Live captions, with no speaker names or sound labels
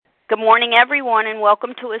Good morning, everyone, and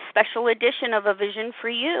welcome to a special edition of A Vision for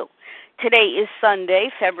You. Today is Sunday,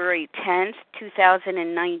 February 10th,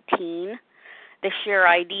 2019. The share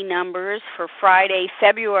ID numbers for Friday,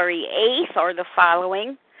 February 8th are the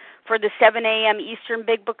following. For the 7 a.m. Eastern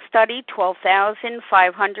Big Book Study,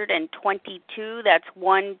 12,522. That's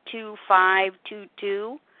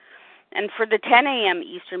 12522. And for the 10 a.m.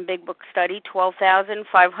 Eastern Big Book Study,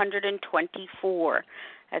 12,524.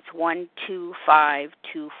 That's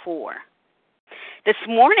 12524. This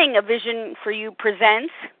morning, A Vision for You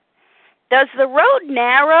presents, Does the Road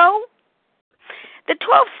Narrow? The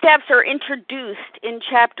 12 steps are introduced in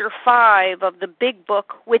Chapter 5 of the Big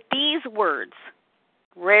Book with these words.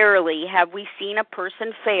 Rarely have we seen a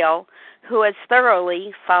person fail who has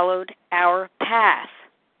thoroughly followed our path.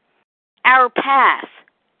 Our path,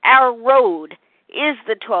 our road, is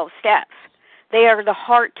the 12 steps. They are the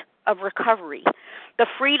heart of recovery. The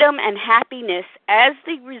freedom and happiness as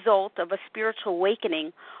the result of a spiritual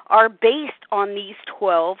awakening are based on these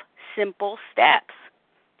 12 simple steps.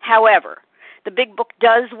 However, the Big Book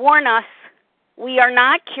does warn us we are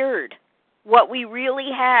not cured. What we really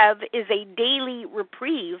have is a daily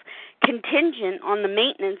reprieve contingent on the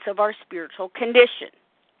maintenance of our spiritual condition.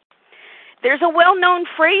 There's a well-known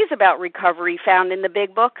phrase about recovery found in the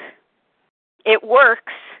Big Book. It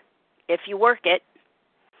works if you work it.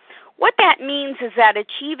 What that means is that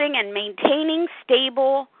achieving and maintaining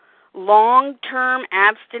stable, long-term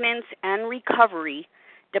abstinence and recovery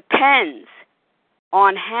depends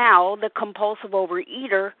on how the compulsive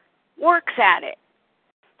overeater works at it.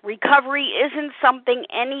 Recovery isn't something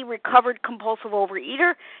any recovered compulsive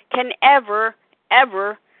overeater can ever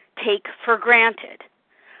take for granted.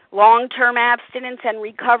 Long-term abstinence and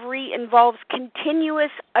recovery involves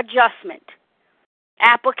continuous adjustment,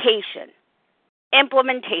 application,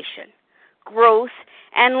 implementation, growth,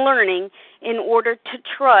 and learning in order to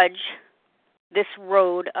trudge this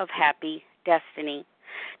road of happy destiny.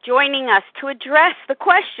 Joining us to address the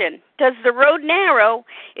question, does the road narrow,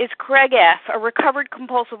 is Craig F., a recovered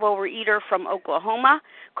compulsive overeater from Oklahoma.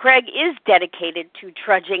 Craig is dedicated to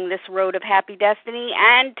trudging this road of happy destiny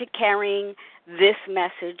and to carrying this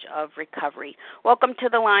message of recovery. Welcome to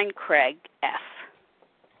the line, Craig F.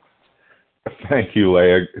 Thank you,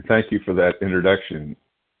 Leah. Thank you for that introduction,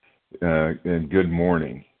 and good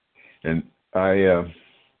morning. And I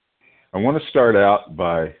want to start out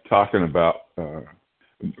by talking about, of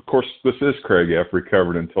course, this is Craig F.,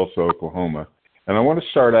 recovered in Tulsa, Oklahoma, and I want to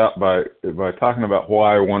start out by talking about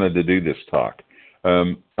why I wanted to do this talk.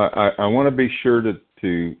 I want to be sure to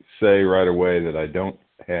say right away that I don't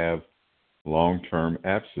have long-term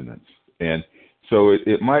abstinence, and so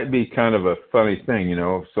it might be kind of a funny thing,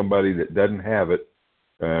 somebody that doesn't have it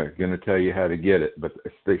going to tell you how to get it. But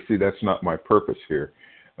they see that's not my purpose here.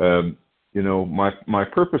 My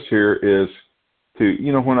purpose here is to,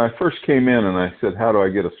 when I first came in and I said, how do I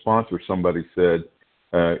get a sponsor? Somebody said,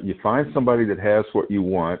 you find somebody that has what you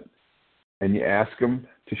want and you ask them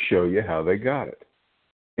to show you how they got it.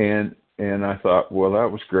 And I thought, well,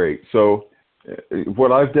 that was great. So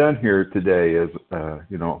what I've done here today is,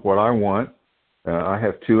 what I want. I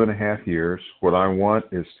have 2.5 years. What I want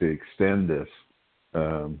is to extend this.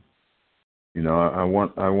 I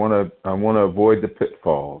want to avoid the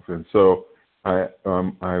pitfalls, and so I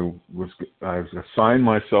assigned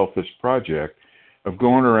myself this project of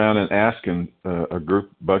going around and asking a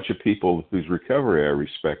bunch of people whose recovery I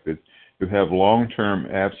respected, who have long-term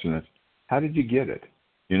abstinence, how did you get it?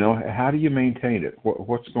 How do you maintain it?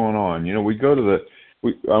 What's going on? We go to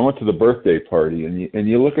I went to the birthday party, and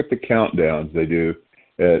you look at the countdowns they do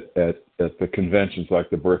at the conventions, like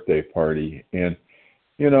the birthday party, and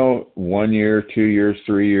 1 year, 2 years,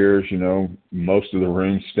 3 years, most of the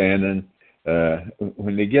room standing.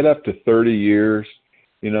 When they get up to 30 years,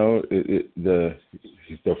 if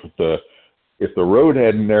the road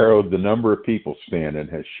hadn't narrowed, the number of people standing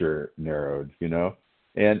has sure narrowed.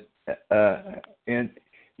 And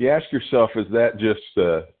you ask yourself, is that just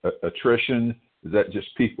attrition? Is that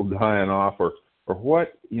just people dying off, or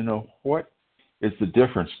what? What is the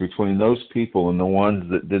difference between those people and the ones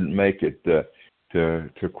that didn't make it? To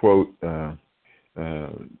quote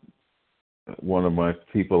one of my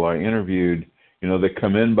people I interviewed, they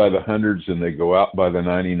come in by the hundreds and they go out by the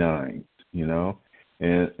 99.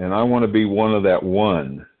 And I want to be one of that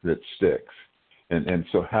one that sticks. And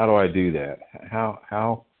so how do I do that?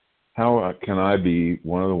 How can I be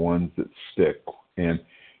one of the ones that stick? And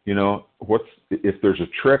if there's a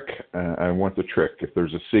trick, I want the trick. If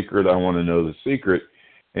there's a secret, I want to know the secret.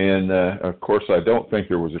 And of course, I don't think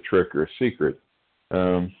there was a trick or a secret.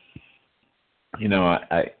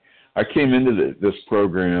 I came into this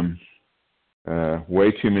program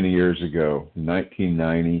way too many years ago,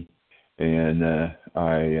 1990, and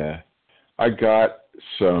I got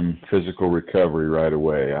some physical recovery right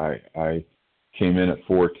away. I came in at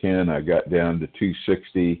 410, I got down to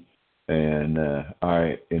 260, and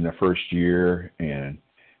in the first year, and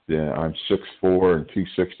I'm 6'4", and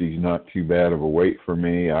 260 is not too bad of a weight for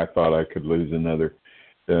me. I thought I could lose another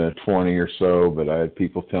 20 or so, but I had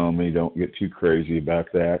people telling me don't get too crazy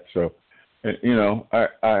about that. So,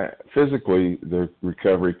 I physically, the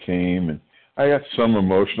recovery came, and I got some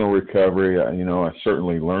emotional recovery. I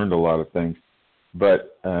certainly learned a lot of things,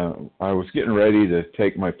 but I was getting ready to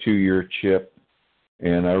take my 2-year chip,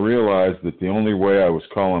 and I realized that the only way I was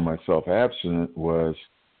calling myself abstinent was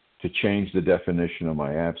to change the definition of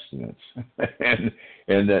my abstinence, and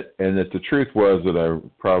that the truth was that I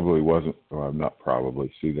probably wasn't. Well, I'm not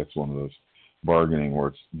probably. See, that's one of those bargaining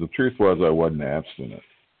words. The truth was I wasn't abstinent,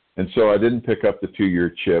 and so I didn't pick up the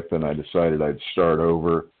 2-year chip, and I decided I'd start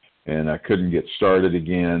over, and I couldn't get started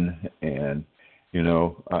again, and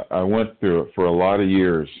I went through it for a lot of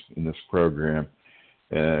years in this program,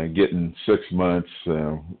 getting 6 months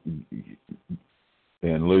and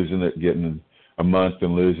losing it, getting a month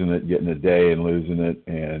and losing it, getting a day and losing it,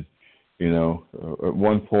 and at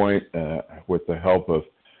one point, with the help of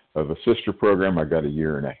a sister program, I got 1.5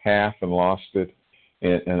 years and lost it,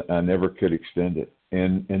 and I never could extend it.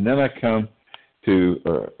 And then I come to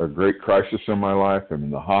a great crisis in my life. I'm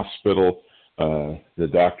in the hospital. The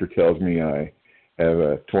doctor tells me I have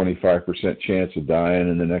a 25% chance of dying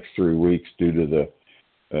in the next 3 weeks due to the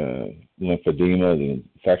lymphedema, the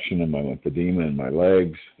infection in my lymphedema in my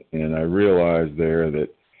legs. And I realized there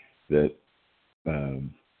that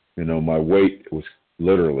my weight was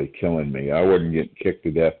literally killing me. I wasn't getting kicked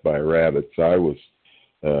to death by rabbits. I was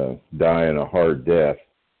dying a hard death.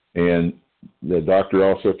 And the doctor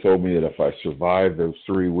also told me that if I survived those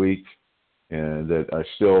 3 weeks, and that I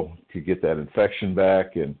still could get that infection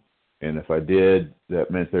back, and if I did, that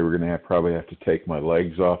meant they were going to probably have to take my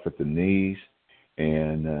legs off at the knees.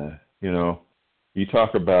 And you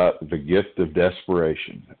talk about the gift of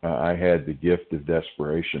desperation. I had the gift of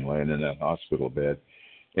desperation laying in that hospital bed,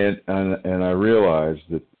 and I realized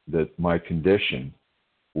that my condition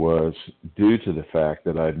was due to the fact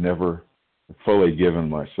that I'd never fully given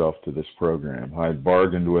myself to this program. I'd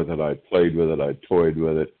bargained with it, I'd played with it, I'd toyed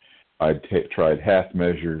with it, I'd tried half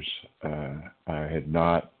measures. I had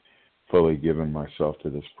not fully given myself to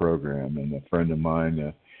this program. And a friend of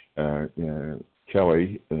mine,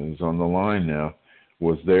 Kelly, is on the line now,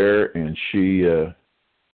 was there, and she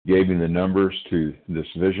gave me the numbers to this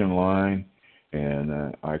Vision line,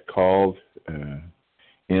 and I called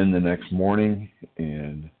in the next morning,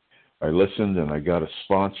 and I listened, and I got a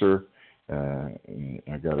sponsor.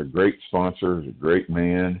 I got a great sponsor, a great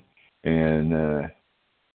man, and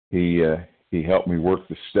he helped me work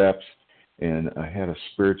the steps, and I had a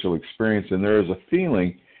spiritual experience. And there is a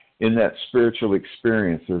feeling in that spiritual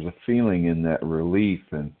experience, there's a feeling in that relief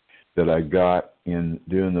and that I got in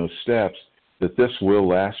doing those steps that this will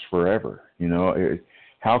last forever.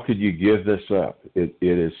 How could you give this up? It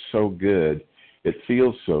is so good. It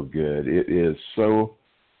feels so good. It is so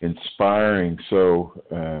inspiring, so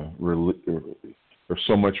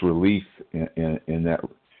so much relief in that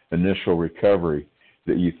initial recovery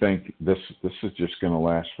that you think this is just going to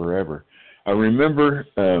last forever. I remember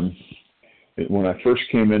when I first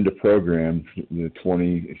came into program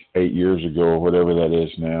 28 years ago, or whatever that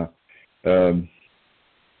is now,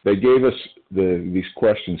 they gave us these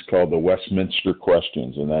questions called the Westminster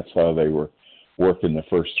questions, and that's how they were working the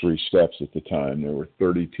first 3 steps at the time. There were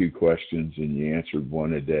 32 questions, and you answered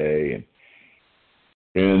one a day.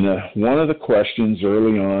 And one of the questions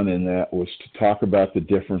early on in that was to talk about the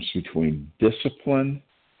difference between discipline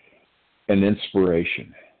and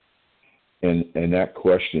inspiration. And that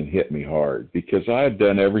question hit me hard, because I had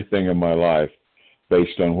done everything in my life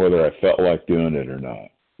based on whether I felt like doing it or not.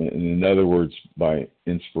 In other words, by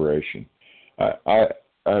inspiration.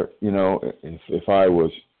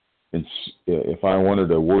 If I wanted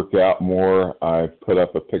to work out more, I put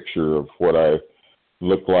up a picture of what I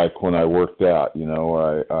looked like when I worked out.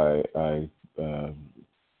 I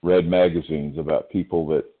read magazines about people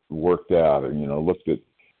that worked out, and looked at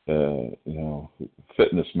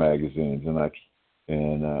fitness magazines,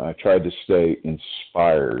 and I tried to stay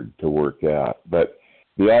inspired to work out. But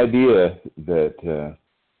the idea that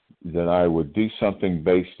I would do something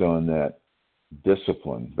based on that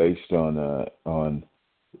discipline, based on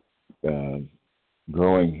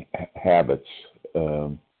growing habits,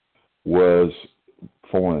 was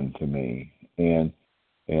foreign to me, and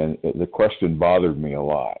the question bothered me a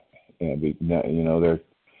lot. And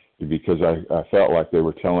because I felt like they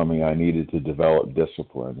were telling me I needed to develop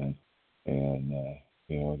discipline, and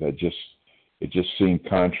that it just seemed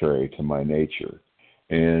contrary to my nature.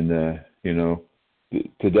 And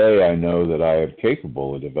today I know that I am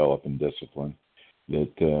capable of developing discipline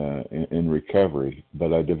in recovery,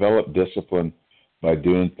 but I develop discipline by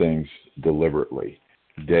doing things deliberately,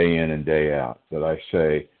 day in and day out. That I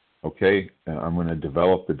say, okay, I'm going to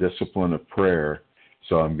develop the discipline of prayer,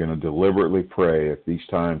 so I'm going to deliberately pray at these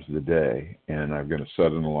times of the day, and I'm going to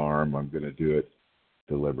set an alarm. I'm going to do it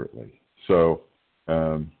deliberately. So,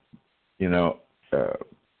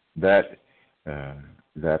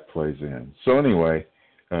 that plays in. So anyway,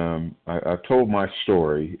 I've told my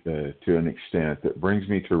story to an extent that brings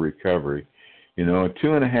me to recovery.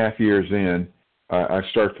 2.5 years in, I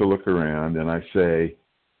start to look around and I say,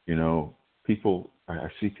 I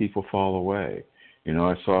see people fall away.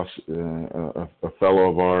 I saw a fellow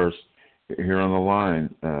of ours here on the line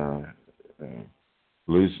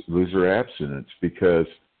lose her abstinence because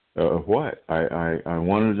of what? I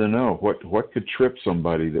wanted to know what could trip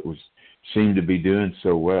somebody that seemed to be doing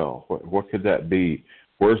so well. What could that be?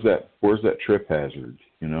 Where's that trip hazard?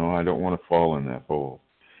 I don't want to fall in that hole.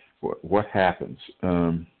 What happens?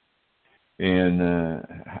 And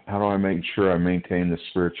how do I make sure I maintain the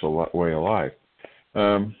spiritual way of life?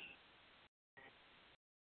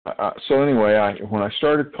 So anyway, when I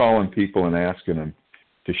started calling people and asking them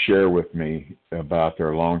to share with me about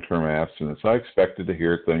their long-term abstinence, I expected to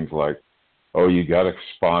hear things like, oh, you got to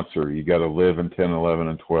sponsor, you got to live in 10, 11,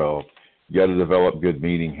 and 12, you got to develop good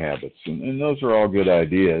meeting habits. And those are all good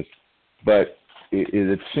ideas, but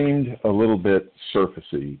it seemed a little bit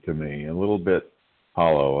surfacey to me, a little bit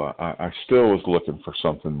hollow. I still was looking for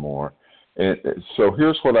something more. And so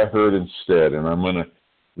here's what I heard instead, and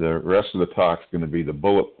the rest of the talk's going to be the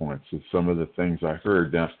bullet points of some of the things I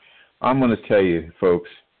heard. Now, I'm going to tell you, folks,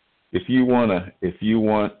 if you want a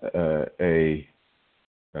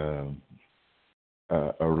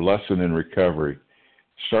lesson in recovery,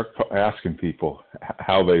 start asking people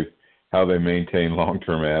how they maintain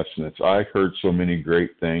long-term abstinence. I heard so many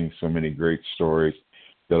great things, so many great stories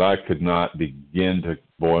that I could not begin to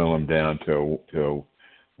boil them down to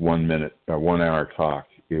 1 minute, 1 hour talk.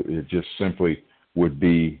 It just simply would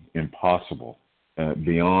be impossible,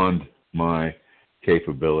 beyond my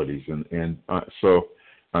capabilities, and so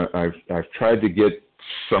I've tried to get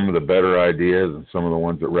some of the better ideas and some of the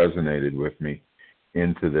ones that resonated with me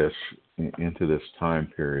into this time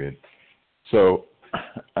period. So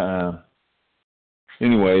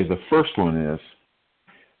anyway, the first one is,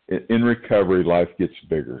 in recovery, life gets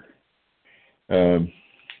bigger.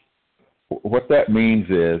 What that means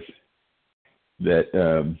is that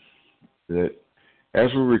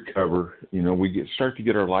as we recover, we start to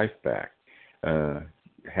get our life back.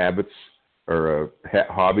 Habits or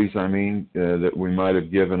hobbies, that we might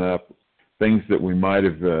have given up, things that we might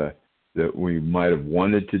have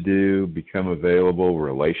wanted to do become available.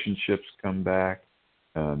 Relationships come back.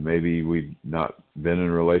 Maybe we've not been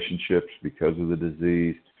in relationships because of the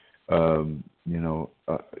disease.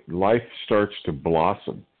 Life starts to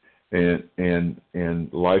blossom, and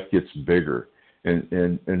life gets bigger, and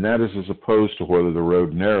that is as opposed to whether the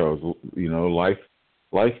road narrows.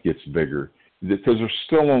 Life gets bigger because there's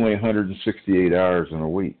still only 168 hours in a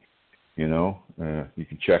week. You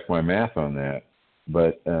can check my math on that,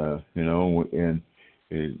 but and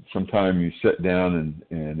sometime you sit down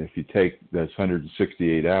and if you take those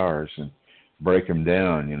 168 hours and break them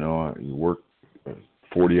down, you work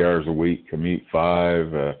 40 hours a week, commute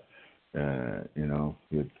 5,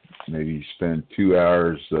 maybe you spend 2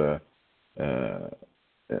 hours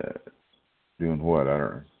doing what? I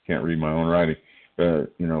don't know, can't read my own writing.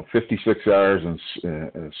 56 hours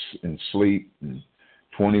in sleep, and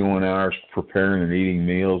 21 hours preparing and eating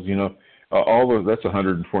meals. That's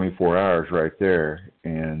 124 hours right there.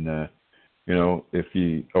 And if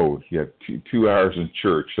you have 2 hours in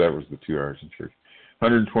church, that was the 2 hours in church.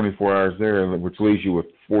 124 hours there, which leaves you with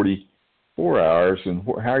 44 hours. And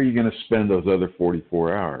how are you going to spend those other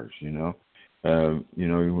 44 hours? In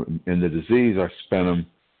the disease, I spent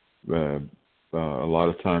them a lot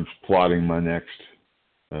of times plotting my next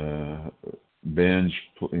binge,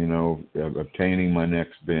 obtaining my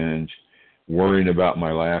next binge, worrying about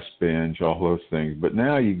my last binge, all those things. But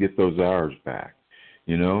now you get those hours back.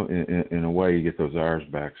 In a way, you get those hours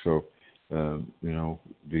back. So,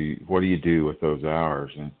 what do you do with those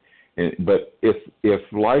hours? But if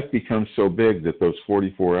life becomes so big that those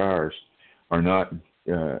 44 hours are not,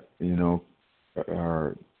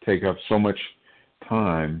 take up so much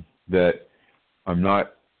time that I'm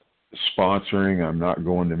not sponsoring, I'm not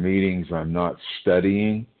going to meetings, I'm not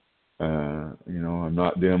studying, I'm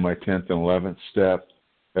not doing my 10th and 11th step,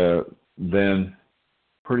 then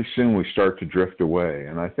pretty soon we start to drift away.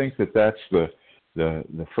 And I think that that's the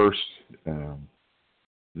first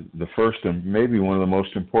and maybe one of the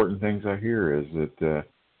most important things I hear is that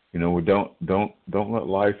we don't let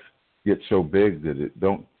life get so big that it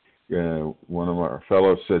don't. One of our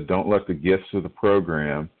fellows said, "Don't let the gifts of the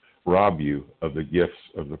program rob you of the gifts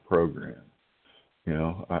of the program."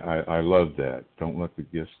 I love that. Don't let the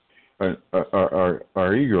gifts.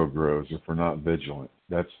 Our ego grows if we're not vigilant.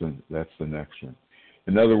 That's the next one.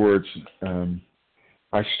 In other words,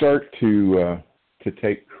 I start to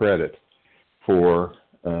take credit for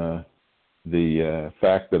the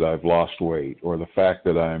fact that I've lost weight, or the fact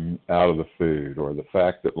that I'm out of the food, or the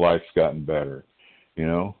fact that life's gotten better.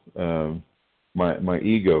 My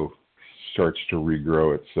ego starts to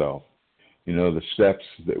regrow itself. The steps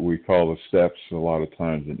that we call the steps, a lot of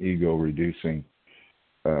times an ego-reducing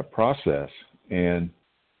process. And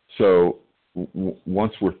so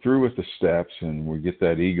once we're through with the steps and we get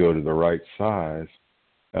that ego to the right size,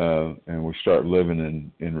 and we start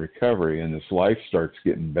living in recovery, and this life starts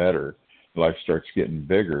getting better, life starts getting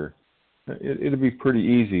bigger, it'll be pretty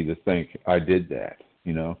easy to think, I did that,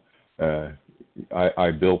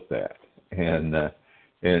 I built that. And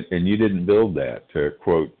you didn't build that, to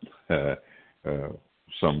quote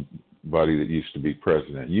somebody that used to be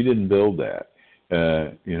president. You didn't build that.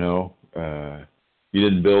 You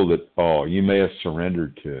didn't build it all. You may have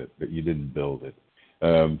surrendered to it, but you didn't build it.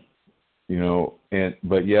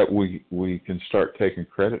 But yet we can start taking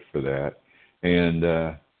credit for that, and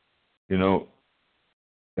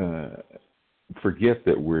forget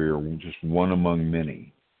that we're just one among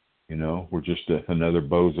many. We're just another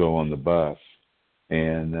bozo on the bus,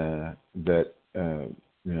 and that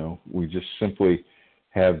we just simply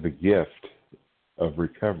have the gift of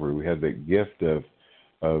recovery. We have the gift of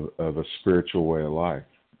a spiritual way of life.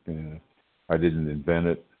 I didn't invent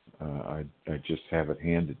it. I just have it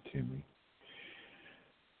handed to me.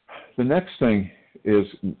 The next thing is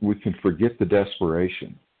we can forget the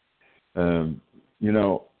desperation.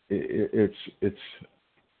 It's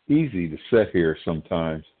easy to sit here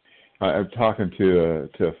sometimes. I'm talking to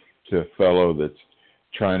a fellow that's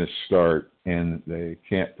trying to start, and they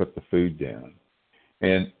can't put the food down,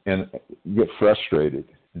 and get frustrated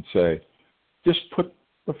and say, just put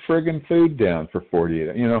the friggin' food down for 48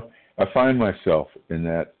 hours. I find myself in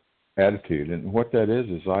that attitude, and what that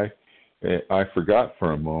is I forgot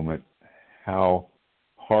for a moment how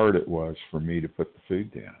hard it was for me to put the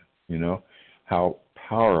food down. How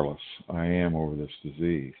powerless I am over this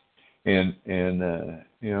disease, and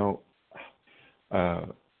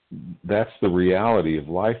that's the reality of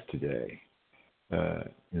life today.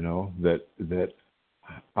 That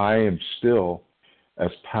I am still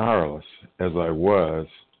as powerless as I was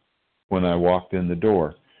when I walked in the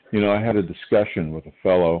door. I had a discussion with a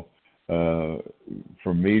fellow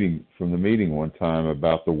from the meeting one time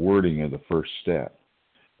about the wording of the first step.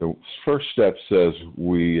 The first step says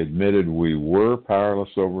we admitted we were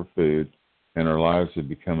powerless over food and our lives had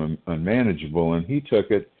become unmanageable, and he took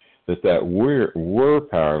it that we're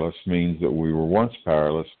powerless means that we were once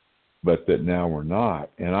powerless, but that now we're not.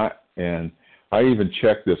 And I even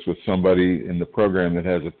checked this with somebody in the program that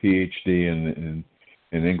has a PhD in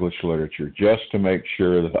English literature, just to make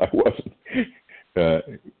sure that I wasn't.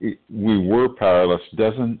 We were powerless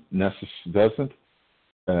doesn't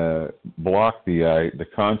block the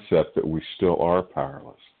concept that we still are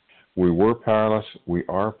powerless. We were powerless. We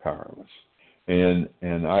are powerless. And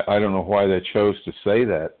I don't know why they chose to say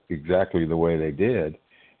that exactly the way they did,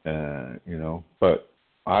 but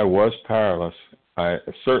I was powerless. I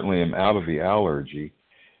certainly am out of the allergy,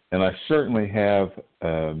 and I certainly have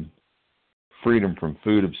freedom from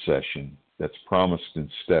food obsession that's promised in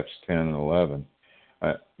steps 10 and 11.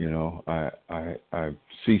 I've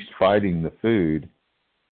ceased fighting the food.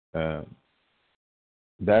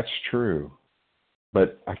 That's true,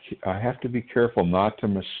 but I have to be careful not to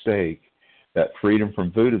mistake that freedom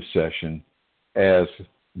from food obsession as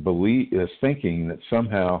thinking that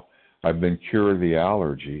somehow I've been cured of the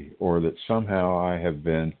allergy, or that somehow I have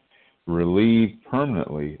been relieved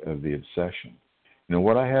permanently of the obsession.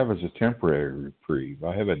 What I have is a temporary reprieve.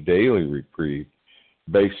 I have a daily reprieve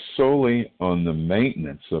based solely on the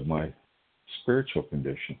maintenance of my spiritual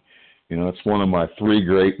condition. It's one of my 3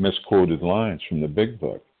 great misquoted lines from the Big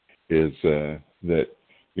Book, is that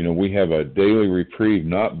we have a daily reprieve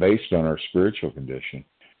not based on our spiritual condition.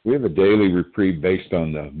 We have a daily reprieve based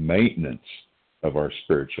on the maintenance of our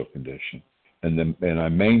spiritual condition. And I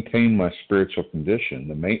maintain my spiritual condition,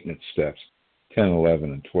 the maintenance steps, 10,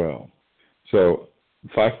 11, and 12. So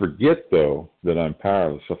if I forget, though, that I'm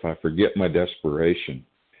powerless, if I forget my desperation,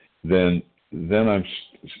 then I'm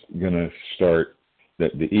going to start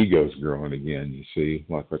that the ego's growing again. You see,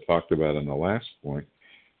 like I talked about in the last point,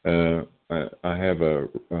 I have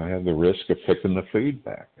the risk of picking the food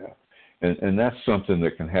back up, and that's something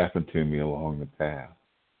that can happen to me along the path.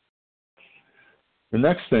 The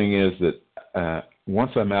next thing is that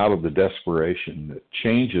once I'm out of the desperation, that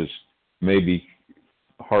changes may be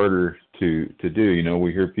harder to do. You know,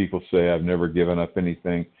 we hear people say, "I've never given up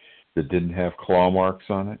anything that didn't have claw marks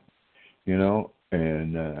on it." You know,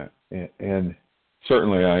 and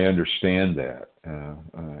certainly I understand that.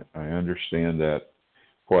 I understand that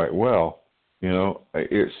quite well. You know,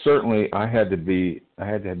 I had to be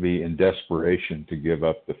in desperation to give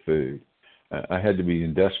up the food. I had to be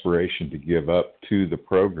in desperation to give up to the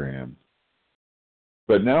program.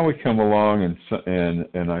 But now we come along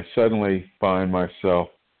and I suddenly find myself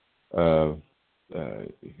here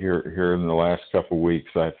in the last couple of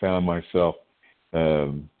weeks. I found myself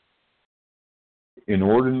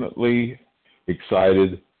inordinately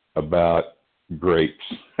excited about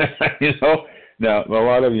grapes. You know, now a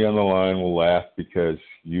lot of you on the line will laugh because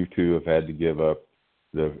you too have had to give up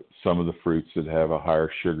some of the fruits that have a higher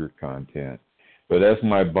sugar content. But as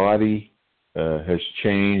my body has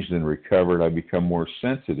changed and recovered, I become more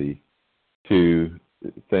sensitive to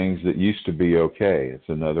things that used to be okay. It's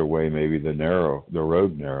another way maybe the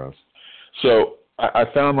road narrows. So I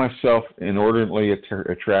found myself inordinately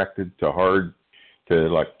attracted to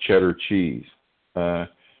like cheddar cheese.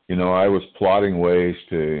 You know, I was plotting ways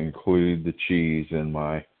to include the cheese in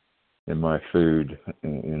my food,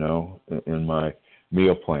 you know, in my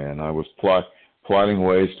meal plan. I was plotting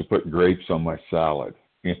ways to put grapes on my salad,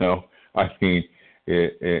 you know. I mean,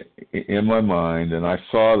 in my mind, and I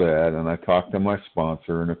saw that, and I talked to my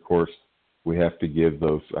sponsor, and of course, I had to give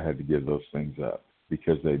those things up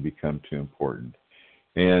because they become too important.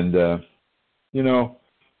 And, you know,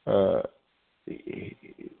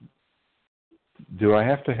 do I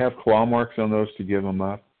have to have claw marks on those to give them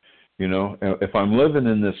up? You know, if I'm living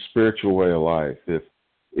in this spiritual way of life, if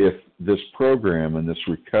this program and this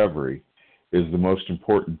recovery is the most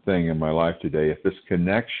important thing in my life today, if this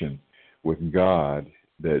connection with God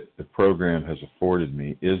that the program has afforded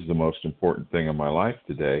me is the most important thing in my life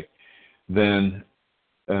today, then,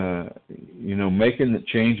 you know, making the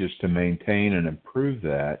changes to maintain and improve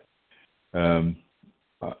that, in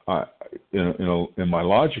my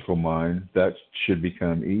logical mind, that should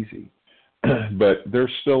become easy. But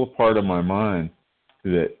there's still a part of my mind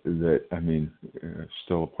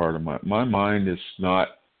still a part of my mind is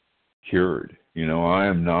not cured. You know, I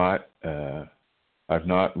am not, I've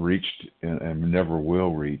not reached and never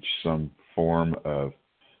will reach some form of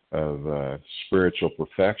spiritual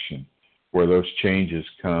perfection where those changes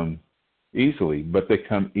come easily, but they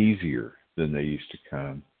come easier than they used to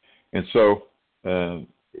come. And so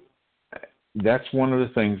that's one of the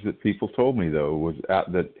things that people told me, though, was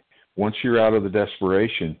that once you're out of the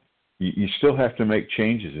desperation, you still have to make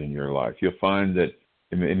changes in your life. You'll find that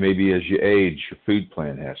maybe as you age, your food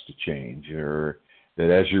plan has to change, or that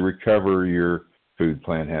as you recover, your food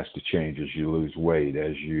plan has to change as you lose weight,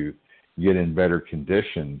 as you get in better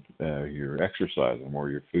condition, you're exercising more,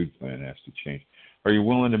 your food plan has to change. Are you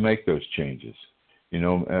willing to make those changes? You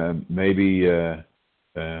know, maybe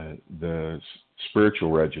the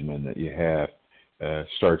spiritual regimen that you have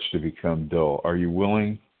starts to become dull. Are you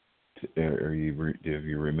willing to, have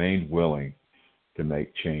you remained willing to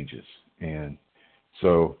make changes? And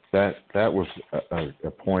so that was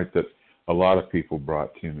a point that a lot of people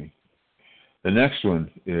brought to me. The next one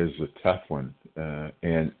is a tough one,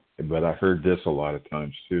 but I heard this a lot of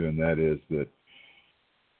times too, and that is that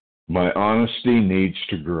my honesty needs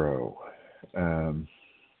to grow.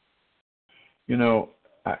 You know,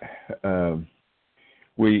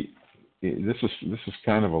 this is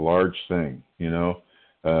kind of a large thing, you know,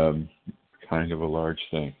 kind of a large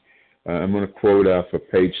thing. I'm going to quote off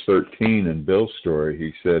of page 13 in Bill's story.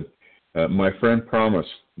 He said, my friend promised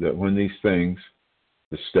that when these things,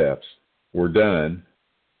 the steps, were done,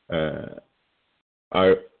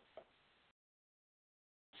 I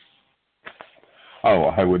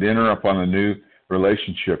would enter upon a new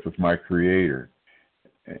relationship with my Creator.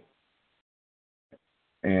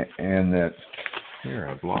 And that, here,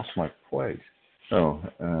 I've lost my place.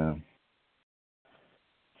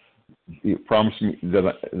 He promised me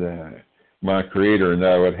that my Creator and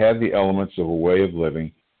that I would have the elements of a way of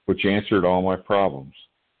living which answered all my problems.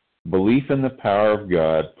 Belief in the power of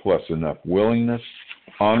God plus enough willingness,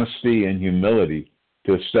 honesty, and humility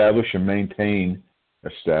to establish and maintain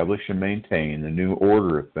the new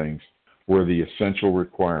order of things were the essential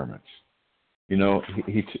requirements.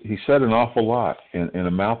 he said an awful lot in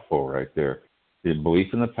a mouthful right there. The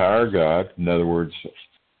belief in the power of God. In other words,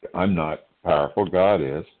 I'm not powerful, God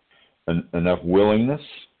is. Enough willingness,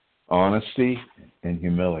 honesty, and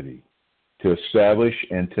humility to establish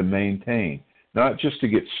and to maintain. Not just to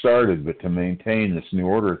get started, but to maintain this new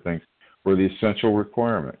order of things were the essential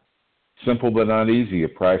requirement. Simple but not easy. A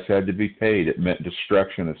price had to be paid. It meant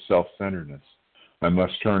destruction of self-centeredness. I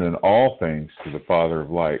must turn in all things to the Father of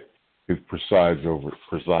light, who presides over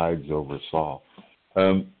us all.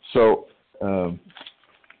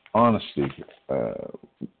 Honesty.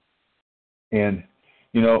 And,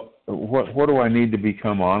 what do I need to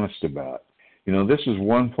become honest about? This is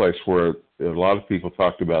one place where a lot of people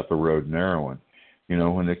talked about the road narrowing.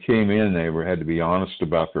 When they came in, they had to be honest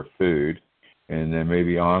about their food, and then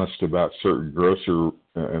maybe honest about certain grosser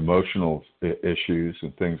emotional issues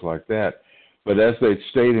and things like that. But as they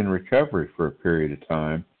stayed in recovery for a period of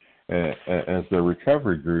time, as their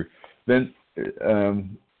recovery grew, then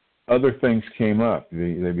other things came up.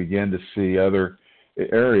 They began to see other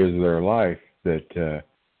areas of their life that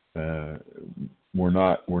were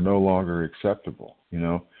no longer acceptable.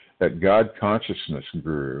 That God consciousness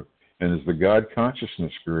grew, and as the God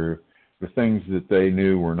consciousness grew, the things that they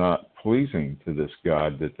knew were not pleasing to this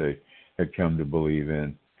God that they had come to believe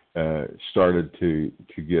in started to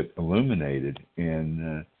get illuminated,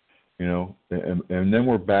 and then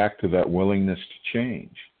we're back to that willingness to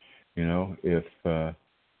change.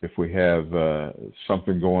 If we have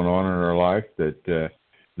something going on in our life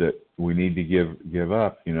that we need to give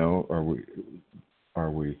up, are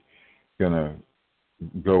we gonna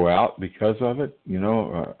go out because of it?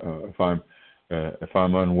 If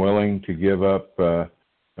I'm unwilling to give up a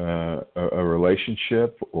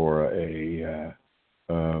relationship or a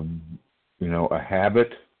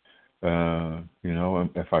habit,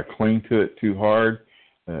 if I cling to it too hard,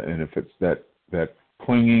 and if it's that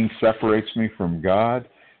clinging separates me from God,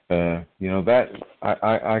 that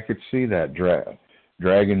I could see that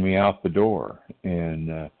dragging me out the door,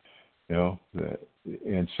 and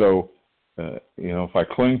so if I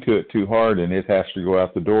cling to it too hard and it has to go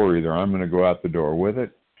out the door, either I'm going to go out the door with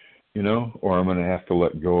it, or I'm going to have to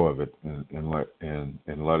let go of it and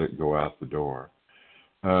let it go out the door.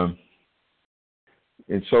 And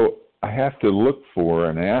so I have to look for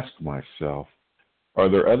and ask myself, are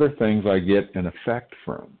there other things I get an effect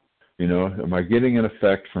from? Am I getting an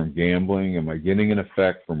effect from gambling? Am I getting an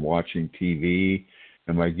effect from watching TV?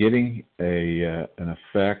 Am I getting an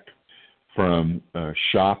effect from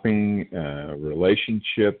shopping,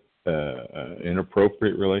 relationship,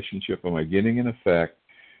 inappropriate relationship? Am I getting an effect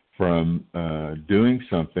from doing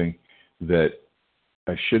something that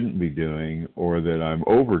I shouldn't be doing or that I'm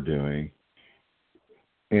overdoing?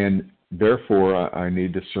 And therefore, I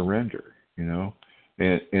need to surrender,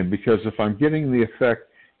 And because if I'm getting the effect,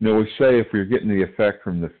 we say if you're getting the effect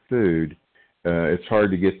from the food, it's hard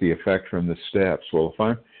to get the effect from the steps. Well, if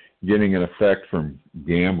I'm getting an effect from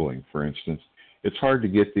gambling, for instance, it's hard to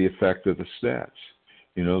get the effect of the steps.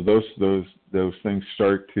 Those things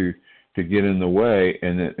start to get in the way,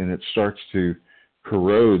 and it starts to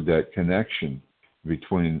corrode that connection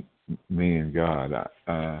between me and God.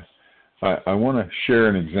 I want to share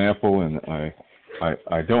an example, and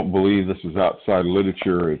I don't believe this is outside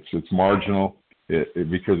literature. It's marginal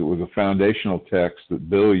because it was a foundational text that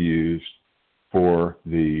Bill used for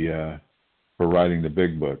writing the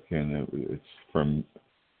Big Book, and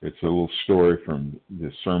it's a little story from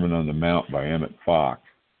the Sermon on the Mount by Emmett Fox.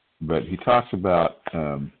 But he talks about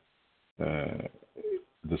the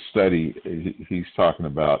study. He's talking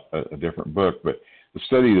about a different book, but the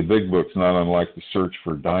study of the Big Book is not unlike the search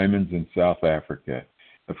for diamonds in South Africa.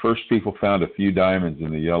 The first people found a few diamonds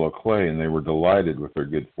in the yellow clay, and they were delighted with their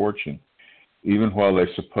good fortune, even while they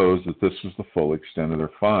supposed that this was the full extent of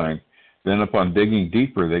their find. Then upon digging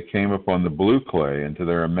deeper, they came upon the blue clay, and to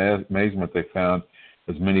their amazement they found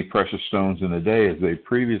as many precious stones in a day as they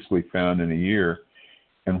previously found in a year,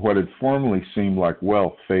 and what had formerly seemed like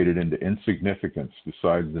wealth faded into insignificance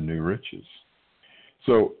beside the new riches.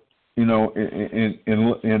 So, in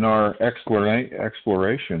our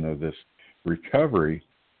exploration of this recovery,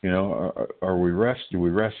 do we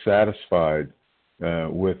rest satisfied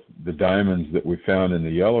with the diamonds that we found in the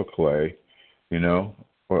yellow clay,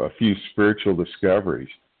 or a few spiritual discoveries,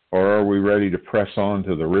 or are we ready to press on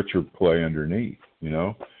to the richer clay underneath?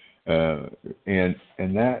 And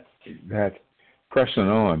that pressing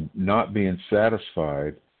on, not being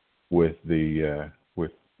satisfied with the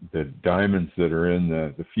diamonds that are in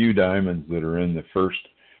the few diamonds that are in the first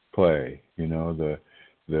clay, the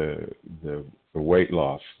weight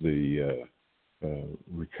loss, the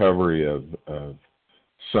recovery of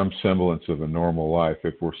some semblance of a normal life,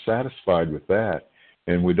 if we're satisfied with that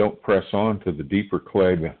and we don't press on to the deeper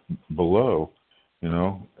clay below,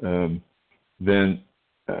 then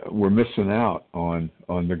we're missing out on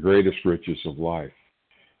the greatest riches of life.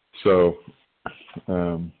 So,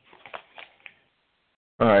 all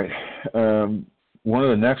right. One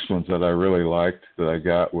of the next ones that I really liked that I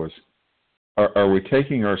got was, are we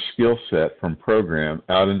taking our skill set from program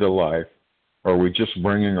out into life, or are we just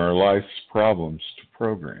bringing our life's problems to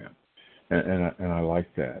program? And I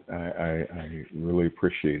like that. I really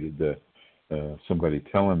appreciated somebody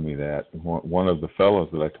telling me that. One of the fellows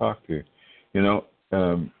that I talked to,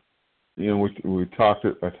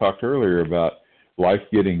 I talked earlier about life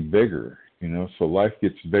getting bigger. So life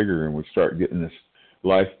gets bigger, and we start getting this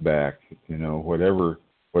life back. Whatever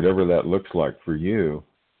that looks like for you.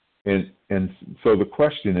 And so the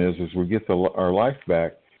question is, as we get our life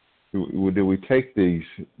back, do we take this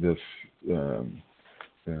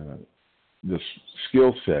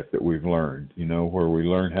skill set that we've learned, where we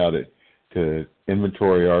learn how to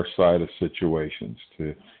inventory our side of situations,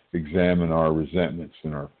 to examine our resentments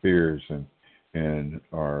and our fears and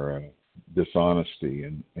our dishonesty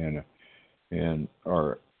and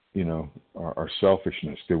our our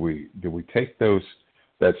selfishness? Do we take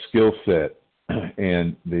that skill set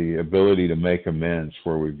and the ability to make amends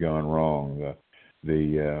where we've gone wrong,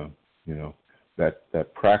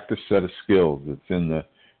 that practice set of skills that's in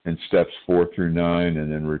steps 4 through 9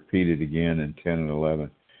 and then repeated again in 10 and 11?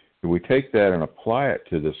 Do we take that and apply it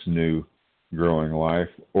to this new growing life,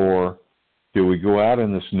 or do we go out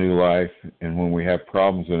in this new life and when we have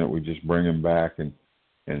problems in it, we just bring them back and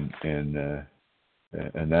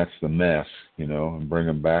that's the mess, and bring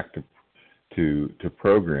them back to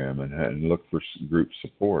program and look for group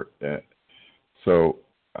support. So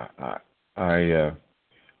I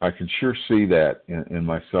can sure see that in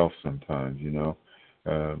myself sometimes,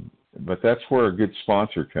 but that's where a good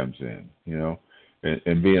sponsor comes in,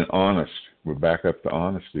 and being honest. We're back up to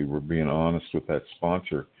honesty. We're being honest with that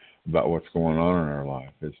sponsor about what's going on in our life.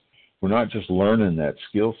 We're not just learning that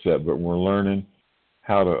skill set, but we're learning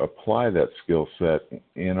how to apply that skill set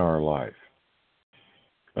in our life.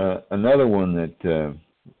 Another one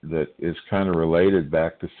that is kind of related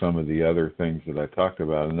back to some of the other things that I talked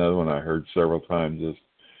about, another one I heard several times, is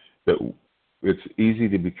that it's easy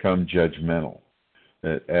to become judgmental.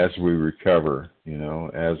 That as we recover,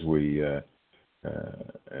 as we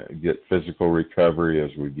get physical recovery, as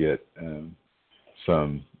we get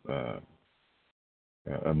some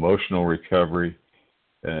emotional recovery,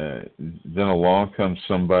 then along comes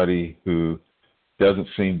somebody who doesn't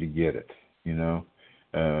seem to get it.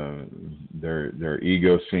 Their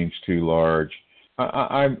ego seems too large.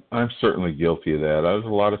 I'm certainly guilty of that. There's a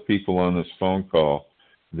lot of people on this phone call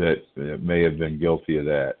that may have been guilty of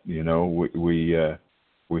that.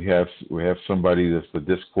 We have somebody that's the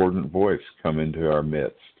discordant voice come into our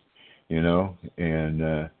midst, and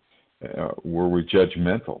were we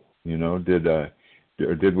judgmental?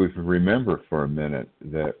 Did we remember for a minute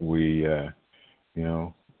that we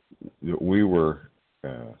were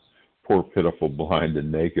poor, pitiful, blind,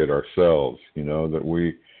 and naked ourselves? That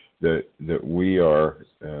we are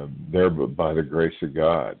there by the grace of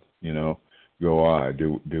God. Go I.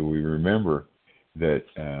 Do we remember that?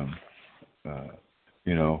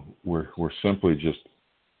 We're simply just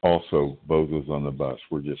also bozos on the bus.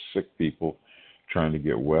 We're just sick people trying to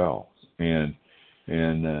get well, and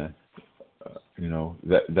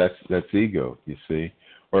that's ego, you see.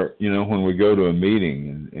 Or when we go to a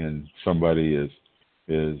meeting and somebody is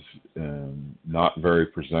not very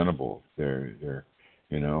presentable, they're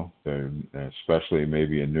especially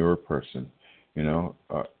maybe a newer person,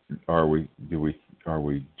 are we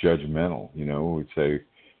judgmental? We'd say,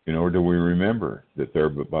 or do we remember that there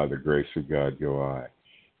but by the grace of God go I?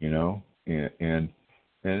 And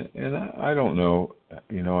I don't know,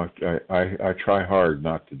 I try hard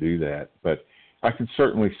not to do that, but I can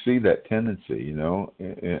certainly see that tendency,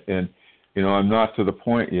 and I'm not to the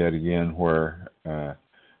point yet again where, I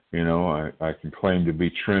can claim to be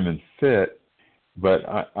trim and fit, but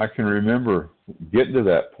I can remember getting to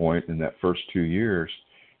that point in that first 2 years,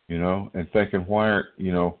 and thinking, why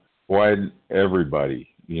isn't everybody,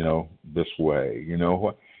 this way?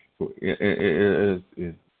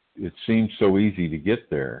 It seems so easy to get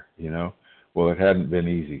there, Well, it hadn't been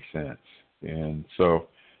easy since. And so,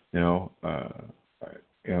 am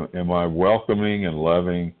I welcoming and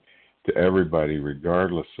loving to everybody,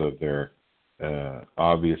 regardless of their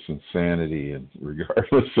obvious insanity and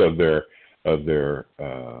regardless of their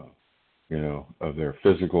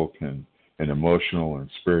physical and emotional and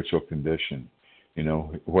spiritual condition?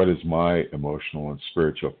 What is my emotional and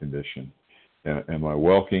spiritual condition? Am I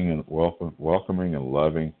welcoming and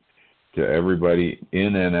loving to everybody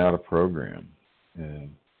in and out of program?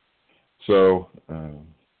 And so, I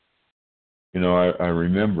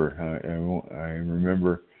remember. I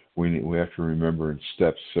remember we have to remember in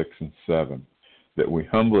steps 6 and 7 that we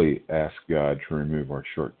humbly ask God to remove our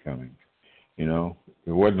shortcomings. It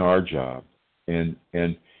wasn't our job, and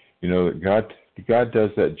that God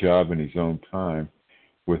does that job in His own time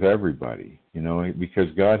with everybody.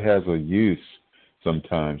 Because God has a use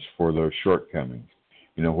sometimes for those shortcomings.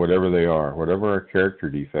 Whatever they are, whatever our character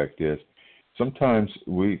defect is. Sometimes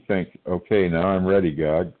we think, okay, now I'm ready,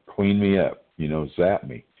 God, clean me up, zap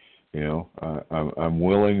me. I'm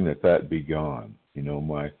willing that be gone.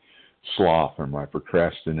 My sloth or my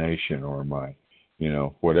procrastination or my,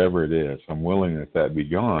 whatever it is, I'm willing that be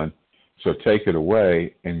gone. So take it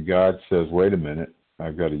away, and God says, wait a minute,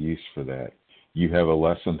 I've got a use for that. You have a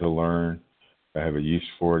lesson to learn. I have a use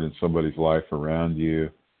for it in somebody's life around you.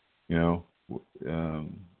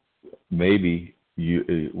 Maybe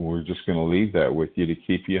we're just going to leave that with you to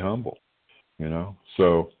keep you humble.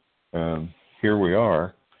 So here we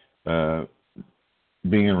are,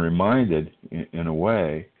 being reminded in a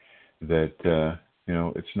way that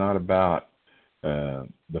it's not about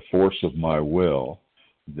the force of my will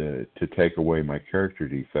to take away my character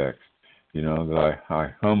defects. That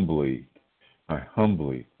I humbly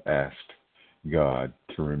asked God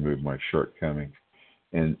to remove my shortcomings,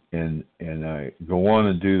 and I go on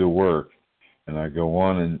and do the work, and I go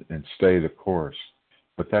on and stay the course.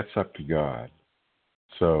 But that's up to God.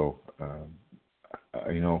 So,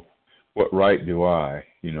 what right do I,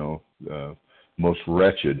 most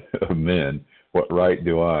wretched of men, what right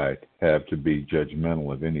do I have to be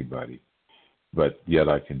judgmental of anybody? But yet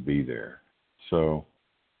I can be there. So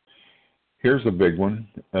here's a big one.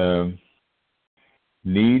 The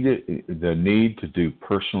need to do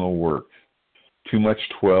personal work. Too much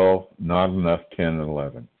 12, not enough 10 and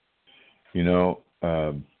 11.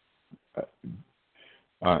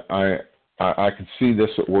 I can see this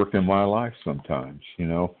at work in my life sometimes.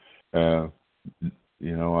 I love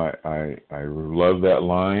that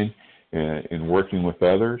line in working with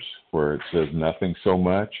others where it says nothing so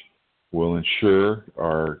much will ensure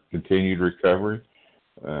our continued recovery.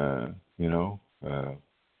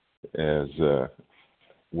 As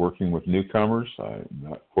working with newcomers, I'm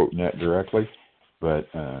not quoting that directly, but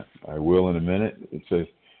I will in a minute. It says,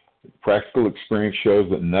 practical experience shows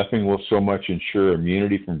that nothing will so much ensure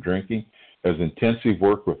immunity from drinking as intensive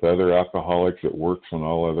work with other alcoholics that works when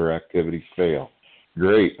all other activities fail.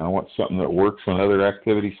 Great. I want something that works when other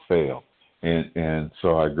activities fail. And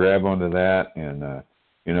so I grab onto that, and I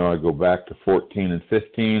go back to 14 and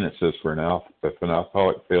 15. It says, if an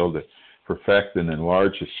alcoholic failed to perfect and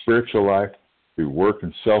enlarge his spiritual life through work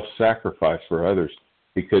and self-sacrifice for others,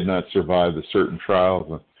 he could not survive the certain trials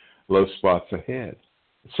and low spots ahead.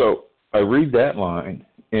 So I read that line,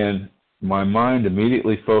 and my mind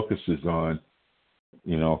immediately focuses on,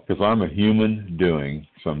 because I'm a human doing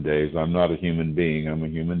some days. I'm not a human being. I'm a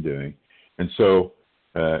human doing. And so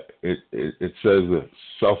it says that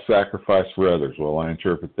self-sacrifice for others. Well, I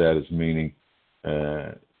interpret that as meaning,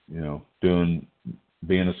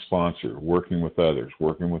 being a sponsor, working with others,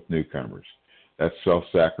 working with newcomers. That's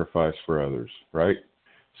self-sacrifice for others, right?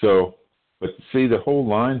 So, but see, the whole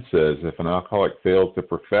line says if an alcoholic fails to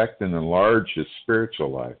perfect and enlarge his spiritual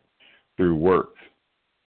life through work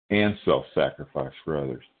and self-sacrifice for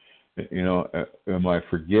others, am I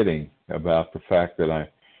forgetting about the fact that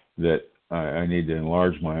I need to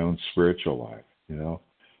enlarge my own spiritual life?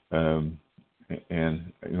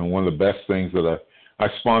 And one of the best things that I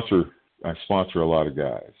sponsor a lot of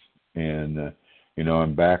guys, and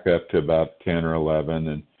I'm back up to about 10 or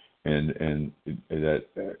 11, and that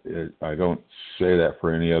I don't say that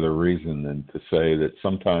for any other reason than to say that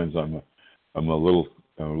sometimes I'm a little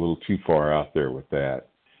too far out there with that.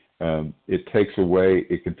 It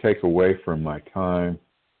can take away from my time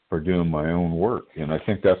for doing my own work, and I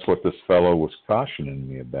think that's what this fellow was cautioning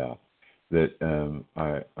me about. That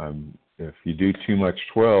if you do too much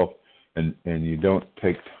 12 and you don't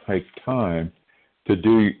take time to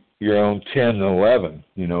do your own 10 and 11,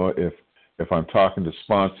 if I'm talking to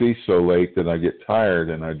sponsees so late that I get tired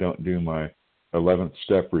and I don't do my 11th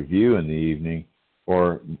step review in the evening,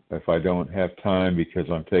 or if I don't have time because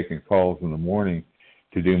I'm taking calls in the morning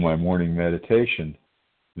to do my morning meditation,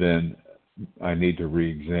 then I need to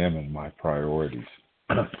re-examine my priorities.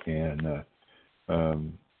 And,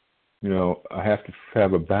 I have to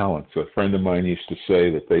have a balance. A friend of mine used to say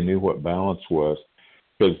that they knew what balance was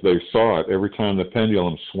because they saw it every time the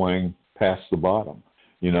pendulum swung past the bottom,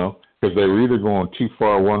 because they were either going too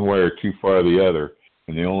far one way or too far the other.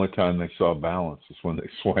 and the only time they saw balance is when they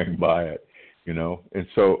swang by it, And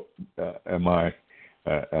so, I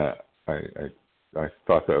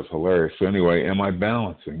thought that was hilarious. So anyway, am I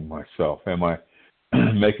balancing myself? Am I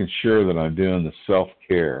making sure that I'm doing the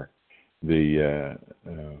self-care, the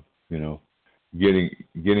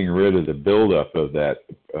getting rid of the buildup of that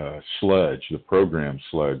sludge, the program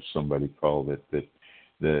sludge, somebody called it,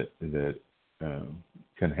 that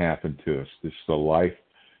can happen to us. It's the life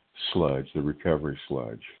sludge, the recovery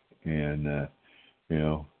sludge, and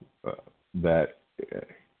that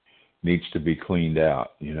needs to be cleaned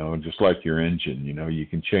out. Just like your engine. You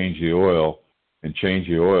can change the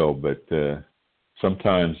oil, but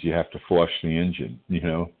sometimes you have to flush the engine.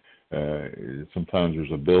 Sometimes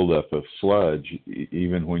there's a buildup of sludge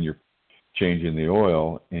even when you're changing the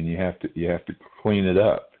oil, and you have to clean it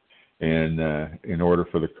up, and in order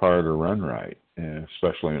for the car to run right,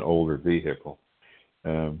 especially an older vehicle.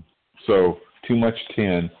 So too much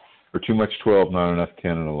 10 or too much 12, not enough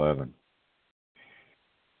 10 and 11.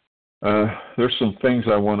 There's some things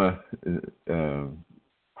I want to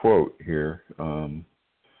quote here.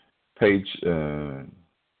 Page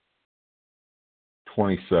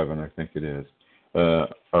 27, I think it is.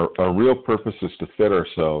 Our real purpose is to fit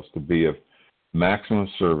ourselves to be of maximum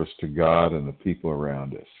service to God and the people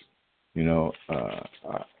around us.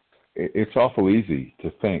 It's awful easy to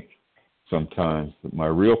think sometimes that my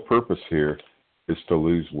real purpose here is to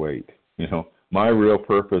lose weight. My real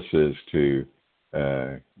purpose is to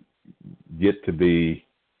get to be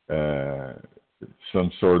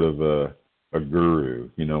some sort of a guru.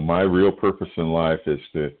 My real purpose in life is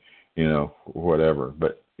to, whatever.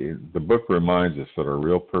 But the book reminds us that our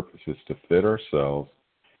real purpose is to fit ourselves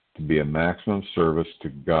to be a maximum service to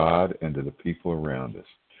God and to the people around us.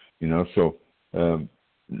 So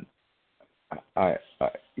I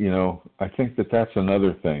think that's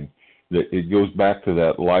another thing, that it goes back to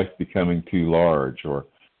that life becoming too large, or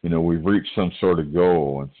we've reached some sort of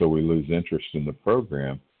goal, and so we lose interest in the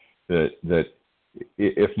program. That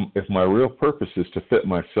if my real purpose is to fit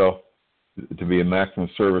myself to be a maximum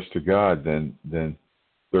service to God, then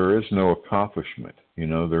there is no accomplishment.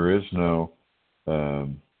 There is no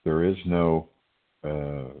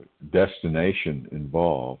destination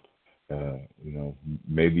involved.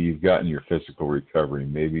 Maybe you've gotten your physical recovery.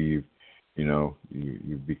 Maybe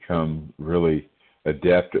you've become really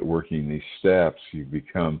adept at working these steps. You've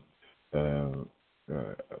become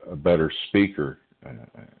a better speaker.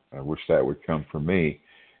 I wish that would come from me,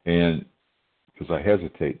 and because I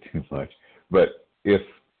hesitate too much. But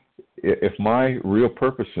if my real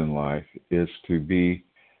purpose in life is to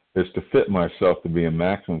fit myself to be a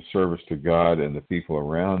maximum service to God and the people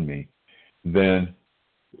around me, then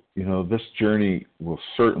this journey will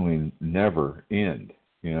certainly never end.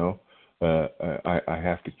 I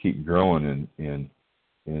have to keep growing in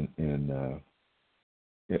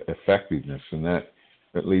effectiveness, and that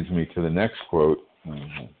leads me to the next quote.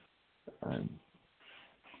 I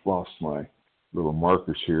lost my little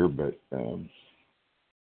markers here, but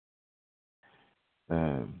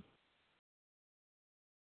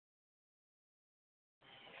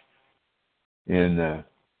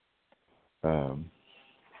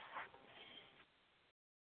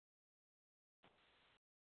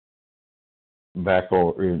back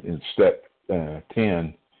over in step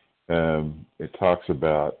 10, it talks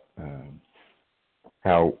about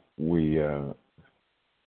how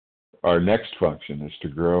our next function is to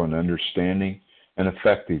grow in understanding and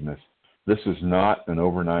effectiveness. This is not an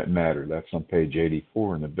overnight matter. That's on page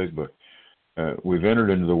 84 in the Big Book. We've entered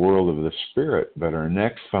into the world of the Spirit, but our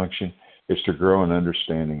next function is to grow in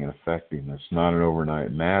understanding and effectiveness, not an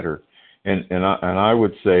overnight matter. And I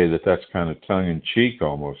would say that that's kind of tongue-in-cheek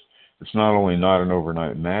almost. It's not only not an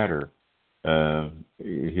overnight matter,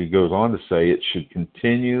 he goes on to say it should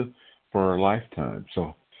continue for our lifetime.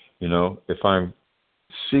 So, if I'm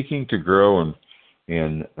seeking to grow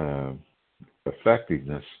in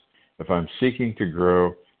effectiveness, if I'm seeking to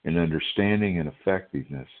grow in understanding and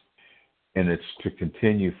effectiveness, and it's to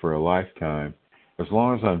continue for a lifetime, as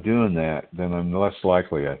long as I'm doing that, then I'm less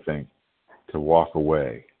likely, I think, to walk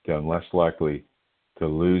away. I'm less likely to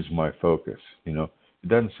lose my focus. It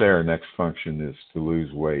doesn't say our next function is to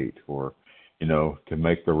lose weight or, to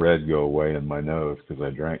make the red go away in my nose because I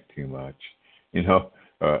drank too much.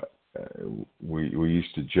 We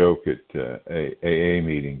used to joke at AA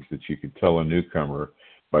meetings that you could tell a newcomer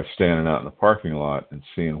by standing out in the parking lot and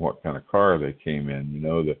seeing what kind of car they came in.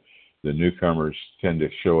 The newcomers tend to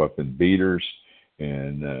show up in beaters,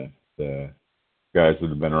 and the guys that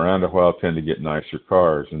have been around a while tend to get nicer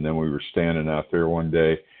cars. And then we were standing out there one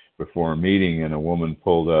day before a meeting, and a woman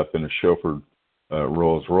pulled up in a chauffeured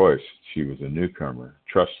Rolls Royce. She was a newcomer,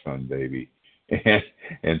 trust fund baby,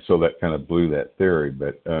 and so that kind of blew that theory.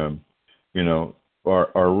 But you know,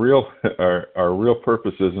 our real our real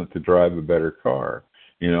purpose isn't to drive a better car.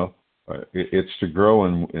 You know, it's to grow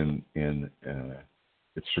in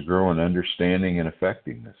it's to grow in understanding and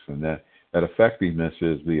effectiveness, and that effectiveness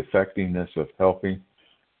is the effectiveness of helping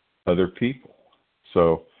other people.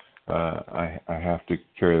 So I have to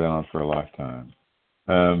carry that on for a lifetime.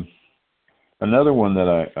 Another one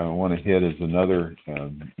that I want to hit is another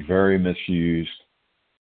very misused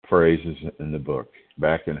phrases in the book,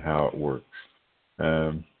 back in How It Works.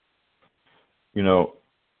 You know,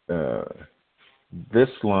 this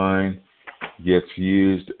line gets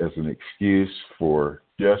used as an excuse for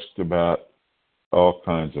just about all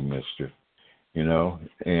kinds of mischief, you know,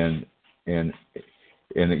 and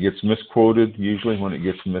it gets misquoted usually when it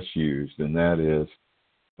gets misused, and that is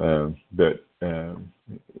that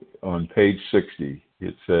on page 60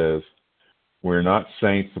 it says, "We're not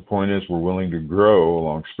saints. The point is we're willing to grow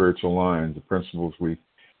along spiritual lines. The principles we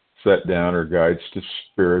set down are guides to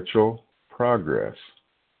spiritual progress.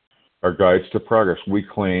 Our guides to progress. We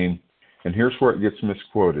claim," and here's where it gets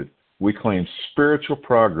misquoted, "we claim spiritual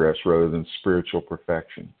progress rather than spiritual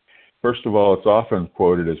perfection." First of all, it's often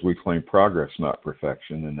quoted as "we claim progress, not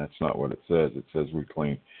perfection," and that's not what it says. It says we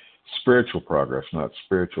claim spiritual progress, not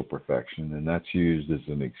spiritual perfection, and that's used as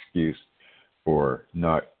an excuse for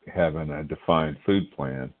not having a defined food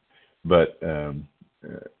plan. But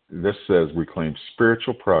this says we claim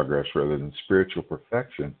spiritual progress rather than spiritual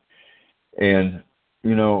perfection. And,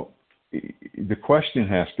 you know, the question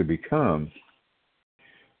has to become,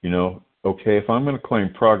 you know, okay, if I'm going to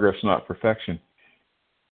claim progress, not perfection,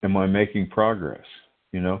 am I making progress?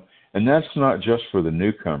 You know, and that's not just for the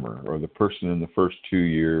newcomer or the person in the first 2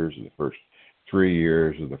 years or the first 3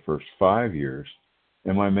 years or the first 5 years.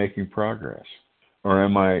 Am I making progress? Or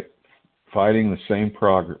am I fighting the same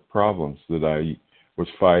problems that I was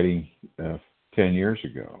fighting 10 years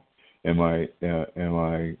ago? Am I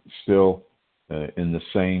still in the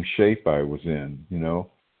same shape I was in? You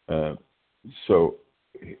know, so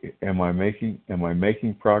am I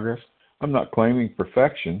making progress? I'm not claiming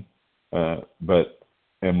perfection, but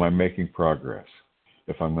am I making progress?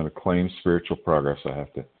 If I'm going to claim spiritual progress, I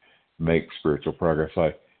have to make spiritual progress.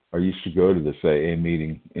 I used to go to this AA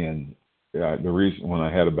meeting, and the reason, when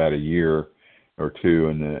I had about a year or two,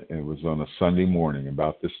 and it was on a Sunday morning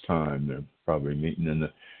about this time, they're probably meeting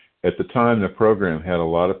at the time the program had a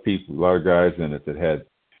lot of people, a lot of guys in it that had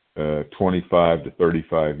 25 to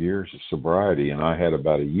 35 years of sobriety, and I had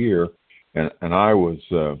about a year, and I was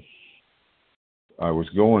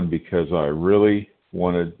going because I really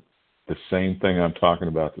wanted the same thing I'm talking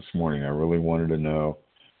about this morning. I really wanted to know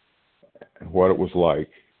what it was like,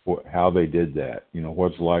 how they did that. You know,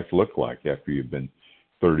 what's life look like after you've been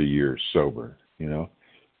 30 years sober, you know?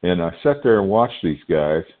 And I sat there and watched these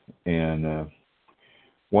guys, and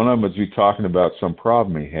one of them would be talking about some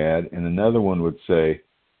problem he had, and another one would say,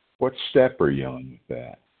 "What step are you on with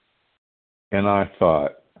that?" And I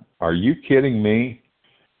thought, are you kidding me?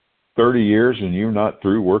 30 years and you're not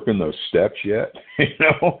through working those steps yet? You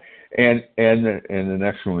know? And the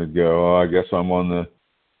next one would go, "Oh, I guess I'm on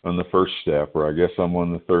the first step, or I guess I'm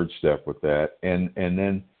on the third step with that." And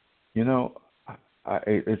then, you know,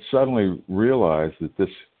 it suddenly realized that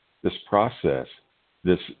this process,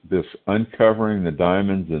 this uncovering the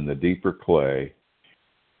diamonds in the deeper clay,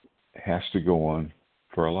 has to go on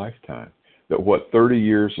for a lifetime. That what 30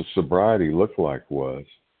 years of sobriety looked like was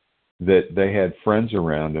that they had friends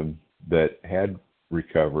around them that had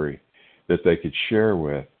recovery that they could share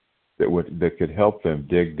with, that could help them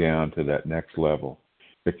dig down to that next level,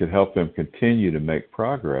 that could help them continue to make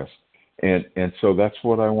progress. And so that's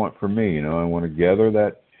what I want for me. You know, I want to gather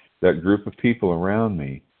that group of people around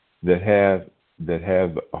me that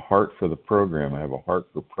have a heart for the program, have a heart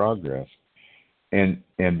for progress, and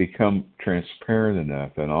become transparent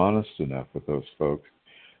enough and honest enough with those folks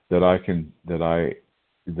that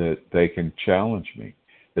they can challenge me,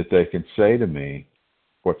 that they can say to me,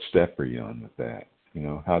 "What step are you on with that? You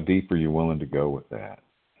know, how deep are you willing to go with that?"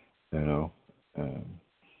 You know,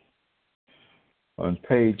 on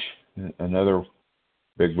page, another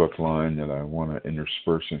big book line that I want to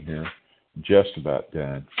intersperse in here, just about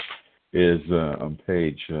done, is on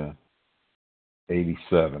page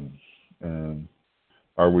 87.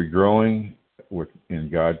 Are we growing in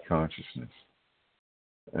God consciousness?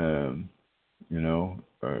 You know,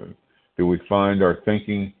 do we find our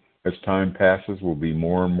thinking as time passes will be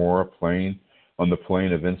more and more on the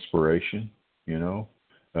plane of inspiration? You know,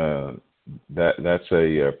 that's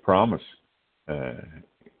a promise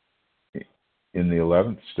in the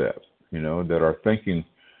 11th step. that our thinking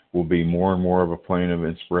will be more and more of a plane of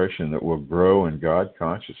inspiration that will grow in God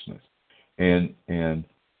consciousness. And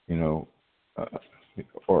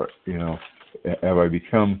have I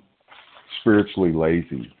become spiritually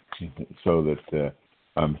lazy so that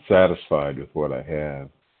I'm satisfied with what I have?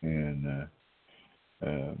 And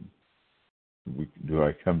do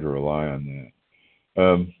I come to rely on that?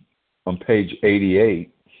 On page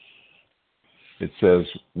 88, it says,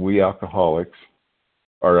 we alcoholics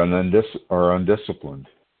are undisciplined.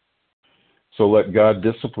 So let God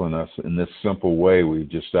discipline us in this simple way we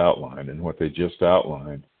just outlined. And what they just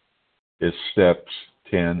outlined is steps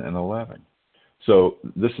 10 and 11. So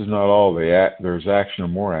this is not all. There's action or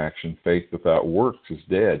more action. Faith without works is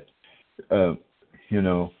dead. Now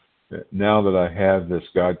that I have this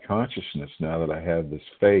God consciousness, now that I have this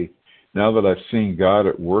faith, now that I've seen God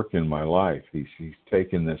at work in my life, He's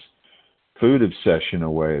taken this food obsession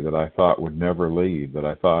away that I thought would never leave, that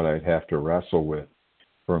I thought I'd have to wrestle with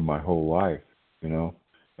for my whole life, and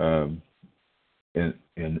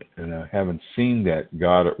I haven't seen that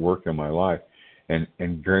God at work in my life, and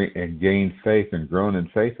gained faith and grown in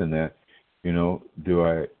faith in that.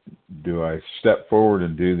 Do I step forward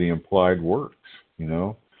and do the implied works?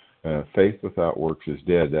 Faith without works is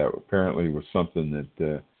dead. That apparently was something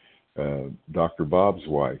that Dr. Bob's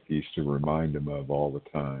wife used to remind him of all the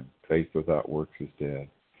time. Faith without works is dead.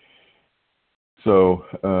 So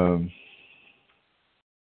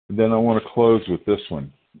then I want to close with this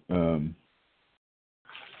one. And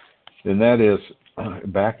that is,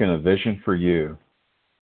 back in A Vision for You,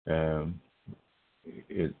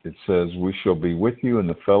 it says, we shall be with you in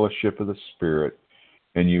the fellowship of the Spirit,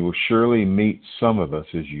 and you will surely meet some of us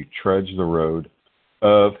as you trudge the road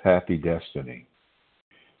of happy destiny.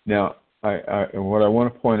 Now, what I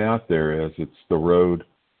want to point out there is it's the road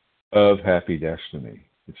of happy destiny.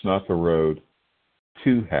 It's not the road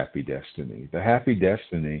to happy destiny. The happy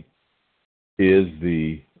destiny is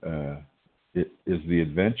the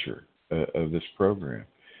adventure of this program.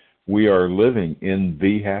 We are living in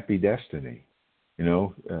the happy destiny.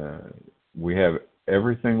 We have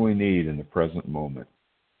everything we need in the present moment.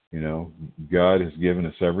 God has given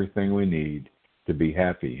us everything we need to be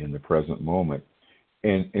happy in the present moment,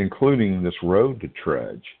 and including this road to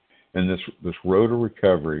trudge. And this road of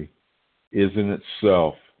recovery is in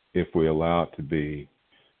itself, if we allow it to be,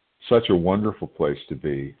 such a wonderful place to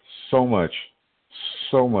be, so much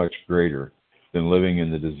greater than living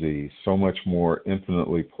in the disease, so much more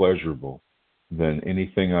infinitely pleasurable than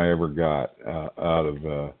anything I ever got out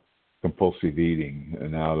of compulsive eating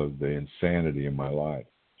and out of the insanity in my life,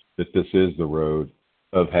 that this is the road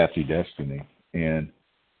of happy destiny. And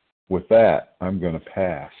with that, I'm going to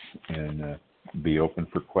pass and be open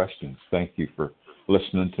for questions. Thank you for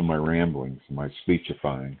listening to my ramblings, my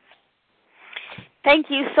speechifying. Thank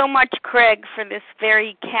you so much, Craig, for this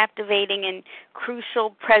very captivating and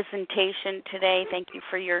crucial presentation today. Thank you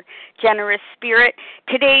for your generous spirit.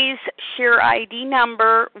 Today's share ID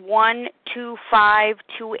number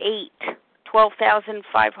 12528,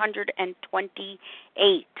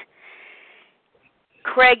 12,528.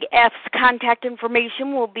 Craig F.'s contact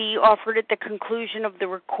information will be offered at the conclusion of the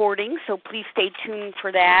recording, so please stay tuned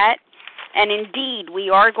for that. And indeed, we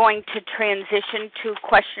are going to transition to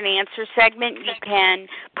question and answer segment. You can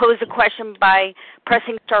pose a question by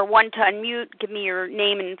pressing *1 to unmute. Give me your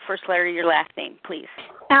name and first letter of your last name, please.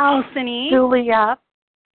 Allison E. Julia.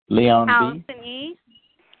 Leon B. Allison E.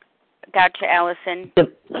 Gotcha, Allison.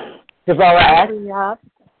 Devora S. Julia.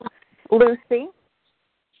 Lucy.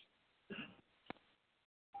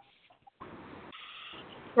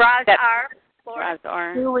 Roz R. Roz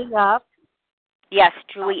R. Julia. Yes,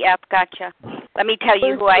 Julie F. Gotcha. Let me tell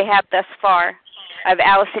you who I have thus far. I have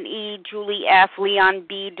Allison E., Julie F., Leon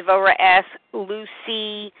B., Devora S.,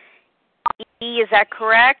 Lucy E. Is that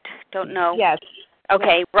correct? Don't know. Yes.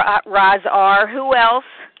 Okay, Roz R. Who else?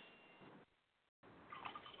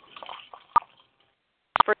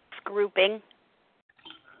 For this grouping.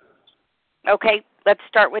 Okay, let's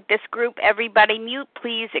start with this group. Everybody mute,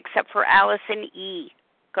 please, except for Allison E.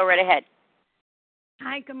 Go right ahead.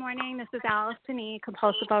 Hi, good morning. This is Allison E.,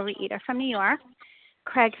 compulsive overeater from New York.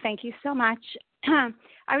 Craig, thank you so much.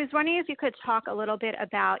 I was wondering if you could talk a little bit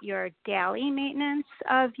about your daily maintenance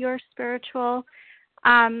of your spiritual.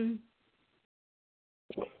 I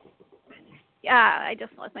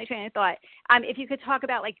just lost my train of thought. If you could talk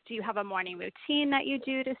about, do you have a morning routine that you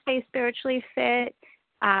do to stay spiritually fit?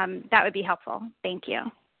 That would be helpful. Thank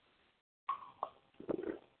you.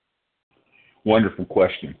 Wonderful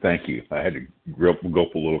question. Gulp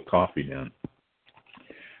a little coffee down.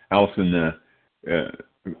 Allison,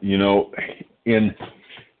 in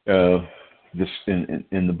just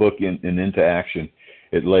in the book, in Into Action,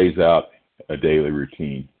 it lays out a daily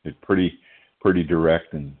routine. It's pretty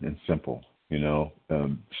direct and simple.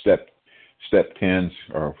 Step 10s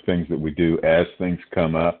are things that we do as things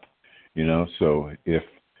come up. So if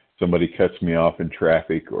somebody cuts me off in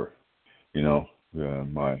traffic, or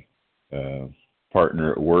my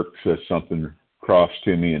partner at work says something cross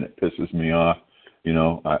to me and it pisses me off,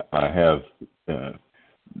 I have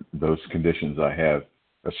those conditions. I have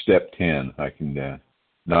a step 10. I can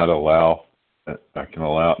allow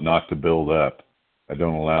it not to build up. I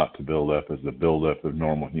don't allow it to build up as the buildup of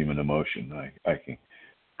normal human emotion. I can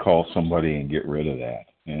call somebody and get rid of that.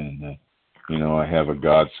 And I have a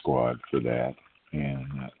God squad for that,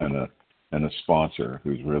 and a sponsor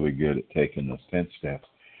who's really good at taking those 10 steps.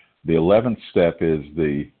 The 11th step is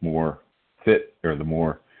the more fit, or the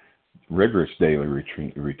more rigorous daily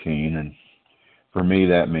routine, and for me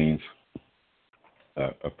that means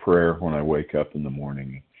a prayer when I wake up in the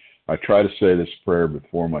morning. I try to say this prayer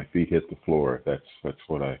before my feet hit the floor. That's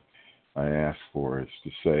what I ask for, is to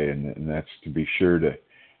say, and that's to be sure to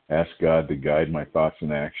ask God to guide my thoughts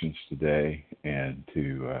and actions today, and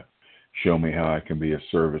to show me how I can be of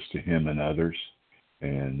service to Him and others,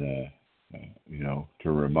 and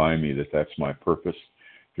to remind me that that's my purpose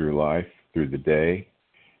through life, through the day.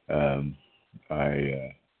 I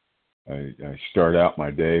start out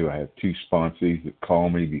my day. I have two sponsees that call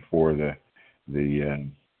me before the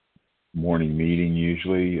morning meeting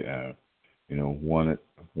usually.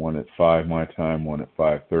 One at 5 my time, one at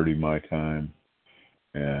 5:30 my time.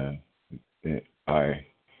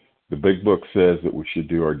 The big book says that we should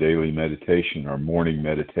do our daily meditation, our morning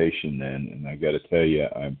meditation then, and I got to tell you,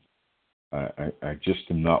 I just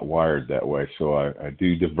am not wired that way, so I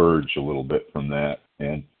do diverge a little bit from that,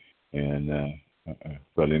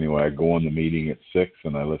 but anyway, I go on the meeting at 6,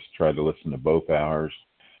 and I try to listen to both hours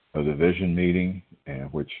of the vision meeting,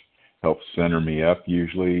 which helps center me up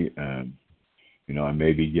usually. I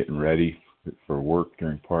may be getting ready for work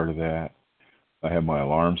during part of that. I have my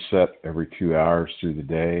alarm set every 2 hours through the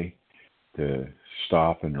day to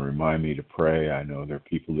stop and to remind me to pray. I know there are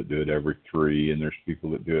people that do it every 3, and there's people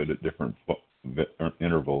that do it at different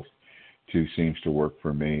intervals. 2 seems to work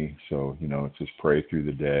for me. So, it's just pray through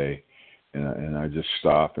the day. And I just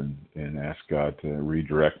stop and ask God to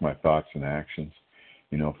redirect my thoughts and actions,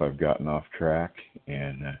 if I've gotten off track,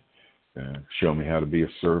 and show me how to be of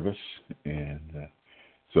service. And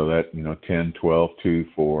so that, 10, 12, 2,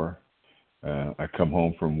 4. I come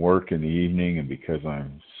home from work in the evening, and because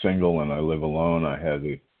I'm single and I live alone, I have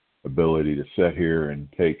the ability to sit here and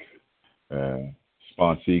take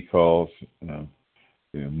sponsee calls.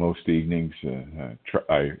 Most evenings, I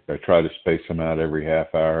try to space them out every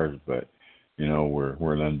half hour, but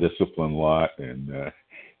we're an undisciplined lot, and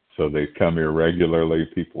so they come here regularly.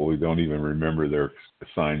 People who don't even remember their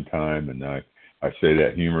assigned time, and I say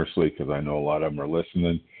that humorously because I know a lot of them are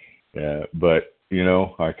listening. But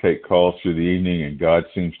I take calls through the evening, and God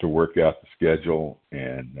seems to work out the schedule,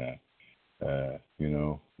 and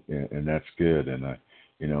and that's good. And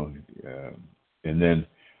and then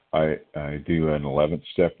I do an 11th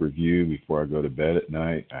step review before I go to bed at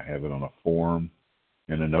night. I have it on a form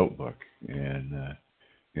in a notebook, and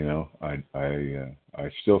I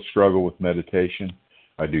still struggle with meditation.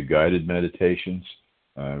 I do guided meditations.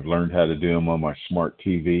 I've learned how to do them on my smart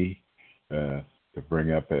TV. To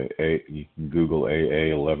bring up you can Google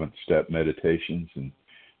AA 11th step meditations, and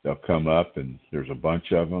they'll come up, and there's a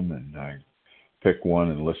bunch of them, and I pick one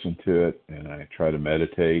and listen to it, and I try to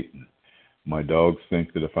meditate. And my dogs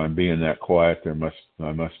think that if I'm being that quiet, I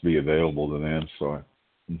must be available to them, so I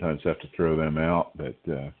sometimes have to throw them out. But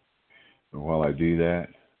while I do that,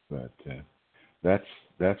 that's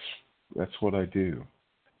what I do.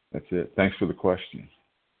 That's it. Thanks for the question.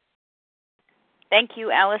 Thank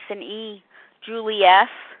you, Allison E. Julie F.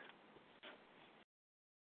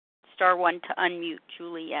 Star 1 to unmute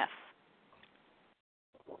Julie F.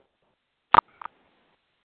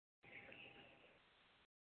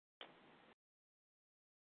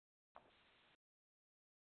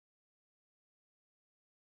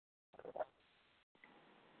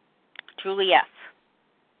 Julie F.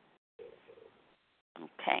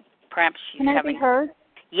 Okay. Perhaps she's Can I be heard?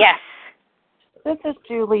 Yes. This is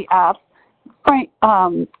Julie F.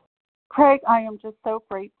 Craig, I am just so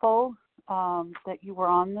grateful that you were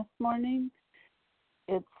on this morning.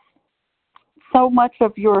 It's so much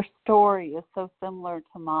of your story is so similar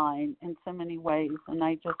to mine in so many ways, and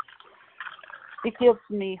it gives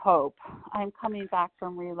me hope. I'm coming back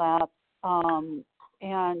from relapse,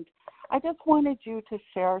 and I just wanted you to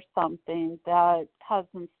share something that has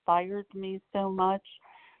inspired me so much.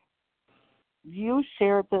 you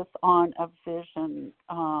shared this on a vision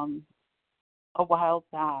a while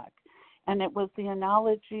back, and it was the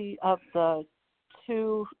analogy of the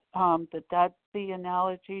two, the Dead Sea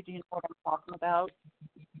analogy. Do you know what I'm talking about?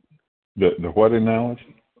 The what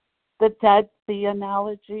analogy? The Dead Sea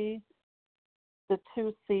analogy. The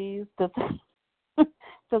two seas. Does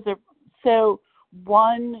it? So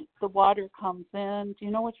one, the water comes in. Do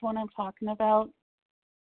you know which one I'm talking about?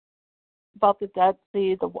 About the Dead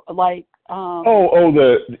Sea,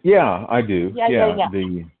 yeah, I do. Yeah.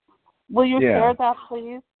 Will you Yeah. share that,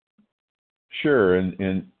 please? Sure.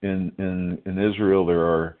 In Israel, there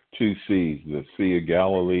are two seas: the Sea of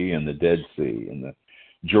Galilee and the Dead Sea. And the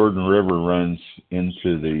Jordan River runs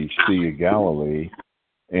into the Sea of Galilee,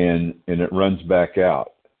 and it runs back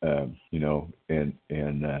out. That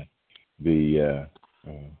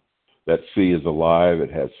sea is alive.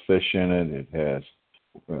 It has fish in it. It has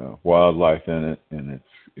wildlife in it, and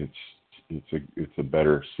it's a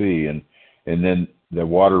better sea. And then the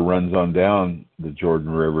water runs on down the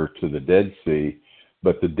Jordan River to the Dead Sea,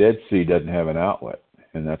 but the Dead Sea doesn't have an outlet,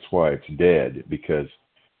 and that's why it's dead, because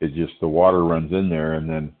the water runs in there, and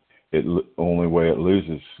then only way it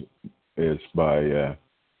loses is by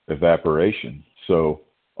evaporation. So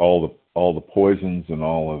all the poisons and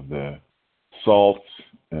all of the salts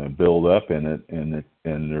build up in it, and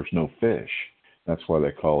there's no fish. That's why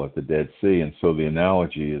they call it the Dead Sea. And so the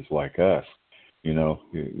analogy is like us.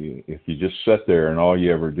 If you just sit there and all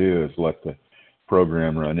you ever do is let the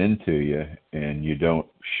program run into you, and you don't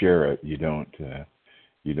share it, you don't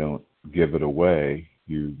give it away,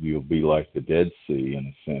 you'll be like the Dead Sea in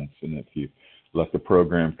a sense. And if you let the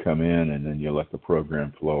program come in and then you let the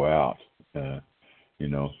program flow out,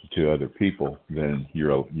 to other people, then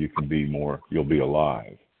you'll be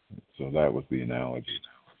alive. So that was the analogy.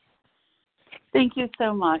 Thank you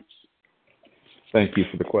so much. Thank you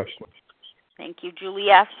for the question. Thank you, Julie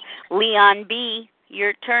F. Leon B.,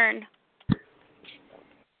 your turn.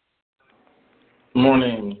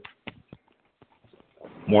 Morning.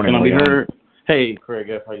 Morning, Can I be Leon. heard? Hey, Craig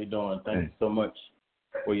F., how you doing? Thank you so much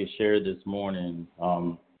for your share this morning.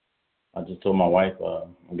 I just told my wife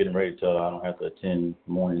I'm getting ready to tell her I don't have to attend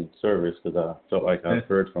morning service because I felt like I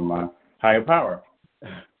heard from my higher power.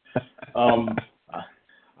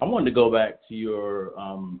 I wanted to go back to your,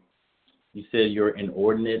 you said your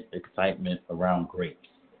inordinate excitement around grapes.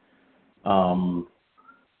 I'm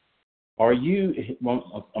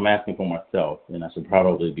asking for myself, and I should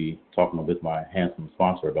probably be talking with my handsome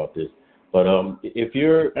sponsor about this, but if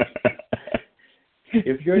you're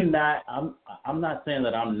not, I'm not saying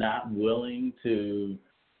that I'm not willing to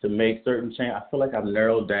make certain change. I feel like I've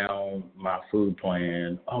narrowed down my food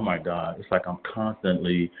plan. Oh my God, it's like I'm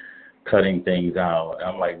constantly cutting things out.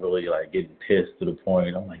 I'm like really like getting pissed to the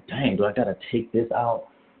point. I'm like, dang, do I got to take this out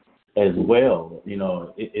as well?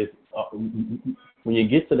 It's when you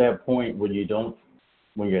get to that point where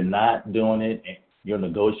when you're not doing it and you're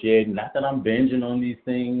negotiating. Not that I'm binging on these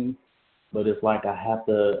things, but it's like I have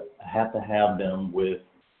to have them with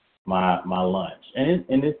my lunch, and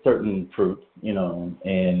it's certain fruits,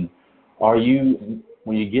 And are you,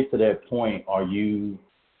 when you get to that point, are you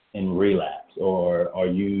in relapse, or are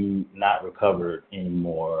you not recovered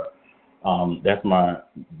anymore? That was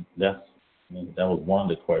one of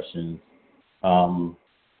the questions,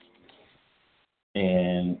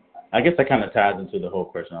 and I guess that kind of ties into the whole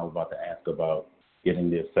question I was about to ask about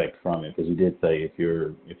getting the effect from it, because you did say if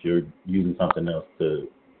you're using something else to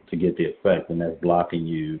get the effect, and that's blocking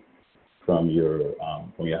you from your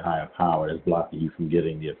higher power, that's blocking you from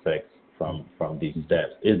getting the effects from these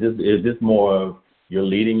steps. Is this more of you're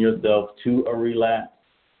leading yourself to a relapse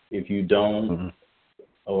if you don't,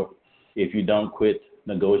 or if you don't quit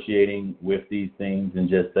negotiating with these things and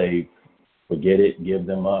just say forget it, give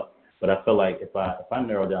them up? But I feel like if I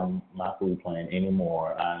narrow down my food plan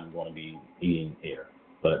anymore, I'm going to be eating air.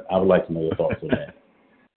 But I would like to know your thoughts on that.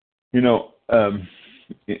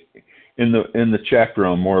 In the chapter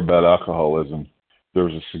on More About Alcoholism, there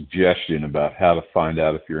was a suggestion about how to find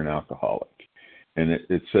out if you're an alcoholic, and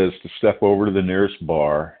it says to step over to the nearest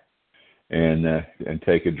bar and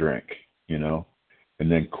take a drink, and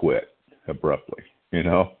then quit abruptly, and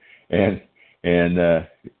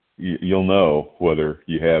you'll know whether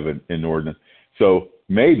you have an inordinate. So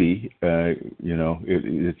maybe,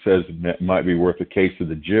 it says it might be worth a case of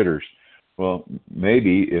the jitters. Well,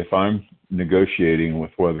 maybe if I'm negotiating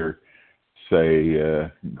with whether, say,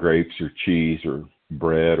 grapes or cheese or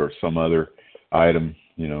bread or some other item,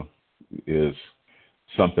 is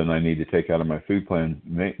something I need to take out of my food plan,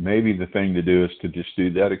 maybe the thing to do is to just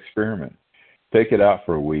do that experiment. Take it out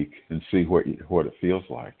for a week and see what it feels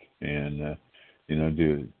like, and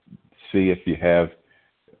see if you have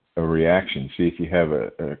a reaction. See if you have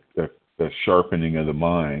a sharpening of the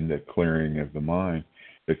mind, a clearing of the mind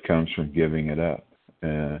that comes from giving it up.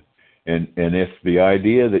 And if the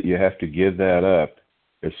idea that you have to give that up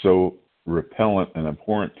is so repellent and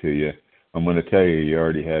abhorrent to you, I'm going to tell you, you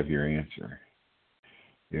already have your answer.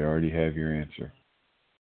 You already have your answer.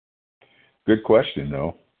 Good question,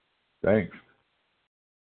 though. Thanks.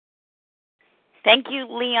 Thank you,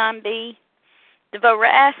 Leon B.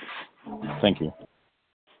 Devora S. Thank you.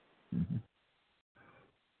 Mm-hmm.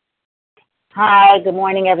 Hi, good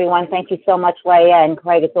morning, everyone. Thank you so much, Leah and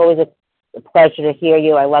Craig. It's always a pleasure to hear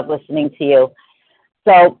you. I love listening to you.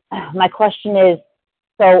 So my question is,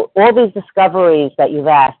 so all these discoveries that you've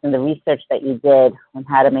asked and the research that you did on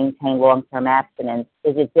how to maintain long-term abstinence,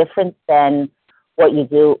 is it different than what you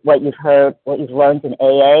do, what you've heard, what you've learned in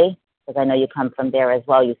AA? Because I know you come from there as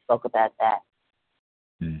well. You spoke about that.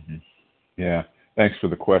 Mm-hmm. Yeah, thanks for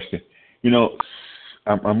the question. You know,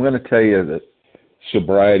 I'm going to tell you that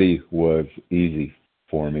sobriety was easy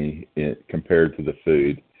for me compared to the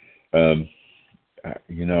food.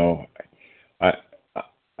 You know,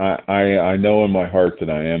 I know in my heart that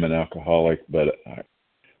I am an alcoholic, but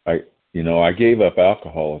I gave up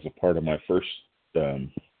alcohol as a part of my first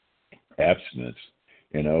abstinence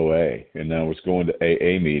in OA, and I was going to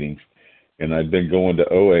AA meetings, and I'd been going to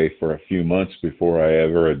OA for a few months before I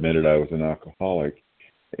ever admitted I was an alcoholic,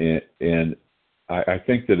 and I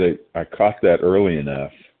think that I caught that early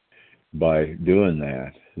enough by doing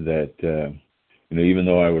that you know, even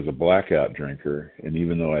though I was a blackout drinker, and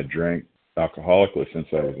even though I drank alcoholically since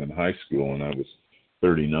I was in high school, and I was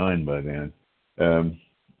 39 by then,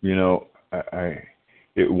 you know,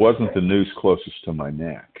 it wasn't the noose closest to my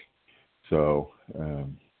neck. So,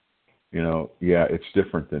 you know, yeah, it's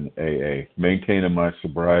different than AA. Maintaining my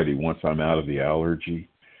sobriety once I'm out of the allergy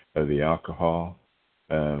of the alcohol,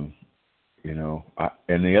 you know,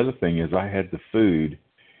 and the other thing is I had the food,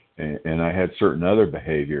 and I had certain other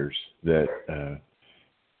behaviors that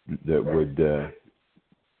would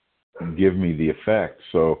give me the effect.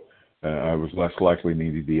 So I was less likely to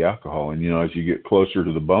need the alcohol. And, you know, as you get closer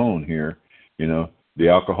to the bone here, you know, the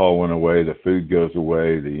alcohol went away, the food goes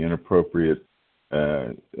away, the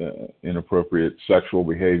inappropriate sexual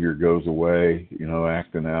behavior goes away, you know,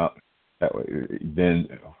 acting out that way. Then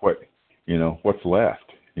what's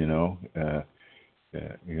left? You know,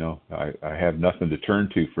 I have nothing to turn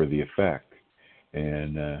to for the effect.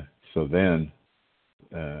 And so then,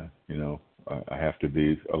 you know, I have to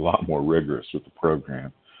be a lot more rigorous with the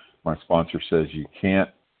program. My sponsor says you can't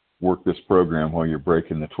work this program while you're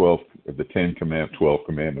breaking the 12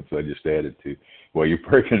 commandments I just added to. While you're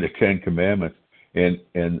breaking the 10 commandments, and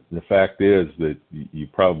the fact is that you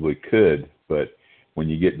probably could, but when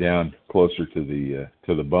you get down closer to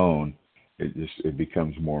the bone, it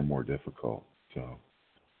becomes more and more difficult. So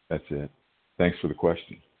that's it. Thanks for the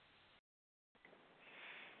question.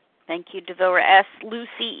 Thank you, Devora S.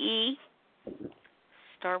 Lucy E.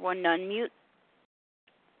 Star 1 to unmute.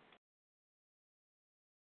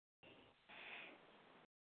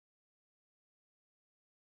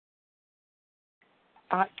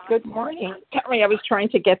 Good morning, Terry. I was trying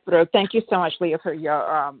to get through. Thank you so much, Leah, for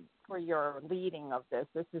your leading of this.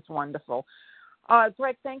 This is wonderful.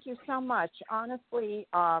 Greg, thank you so much. Honestly,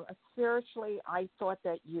 spiritually, I thought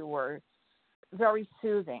that you were very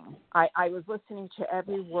soothing. I was listening to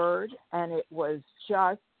every word, and it was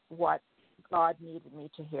just what God needed me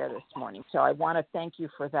to hear this morning. So I want to thank you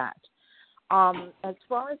for that. As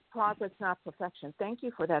far as progress, not perfection, thank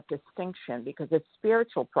you for that distinction, because it's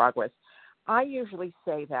spiritual progress. I usually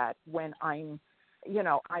say that when I'm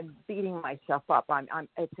beating myself up.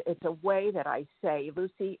 It's a way that I say,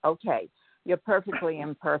 Lucy, okay, you're perfectly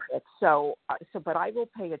imperfect. But I will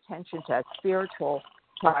pay attention to spiritual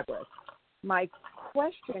progress. My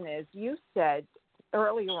question is, you said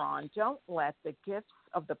earlier on, don't let the gifts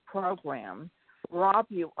of the program rob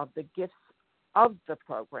you of the gifts of the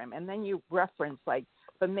program. And then you reference, like,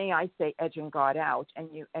 for me, I say edging God out,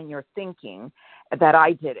 and you're thinking that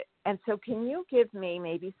I did it. And so can you give me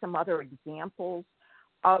maybe some other examples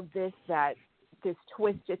of this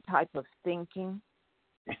twisted type of thinking?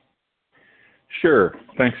 Sure.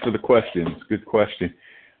 Thanks for the question. It's a good question.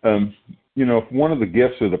 You know, one of the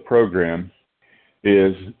gifts of the program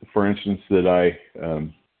is, for instance, that I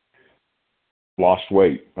lost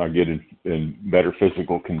weight. I get in better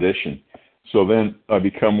physical condition. So then I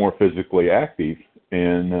become more physically active.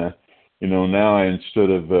 And, you know, now instead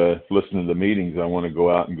of listening to the meetings, I want to go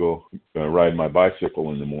out and go ride my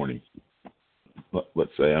bicycle in the morning.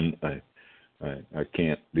 Let's say I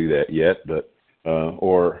can't do that yet, but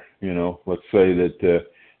or, you know, let's say that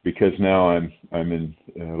because now I'm in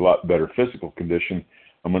a lot better physical condition,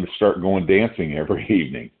 I'm going to start going dancing every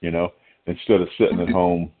evening, instead of sitting at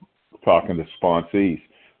home talking to sponsees.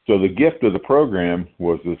 So the gift of the program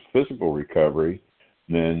was this physical recovery,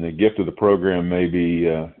 and then the gift of the program may be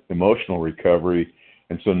emotional recovery,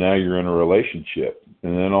 and so now you're in a relationship,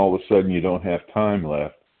 and then all of a sudden you don't have time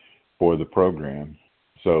left for the program.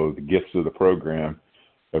 So the gifts of the program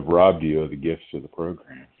have robbed you of the gifts of the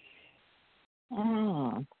program.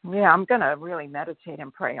 Yeah, I'm going to really meditate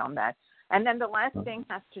and pray on that. And then the last thing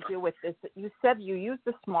has to do with this. You said you use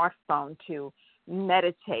the smartphone to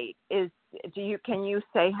meditate. Can you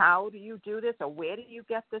say how do you do this, or where do you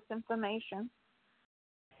get this information?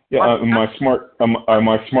 Yeah, my smart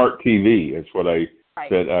TV is what I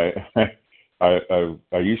said.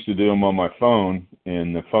 I used to do them on my phone,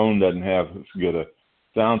 and the phone doesn't have as good a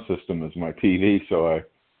sound system as my TV, so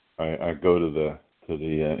I go to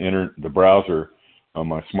the browser on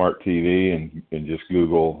my smart TV and just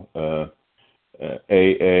Google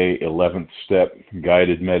AA 11th step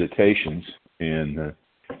guided meditations, and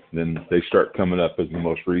then they start coming up as the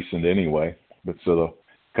most recent anyway. But so they'll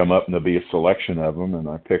come up and there'll be a selection of them, and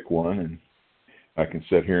I pick one, and I can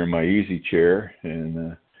sit here in my easy chair,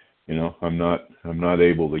 and I'm not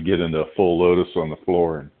able to get into a full lotus on the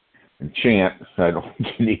floor and chant. I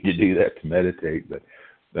don't need to do that to meditate, but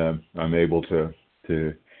I'm able to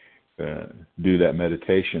do that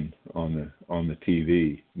meditation on the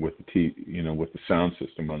TV with the sound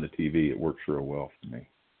system on the TV. It works real well for me.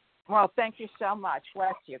 Well, thank you so much.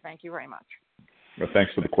 Bless you. Thank you very much. Well,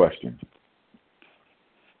 thanks for the question.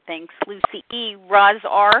 Thanks, Lucy E. Roz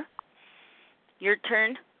R., your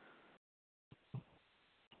turn.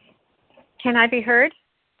 Can I be heard?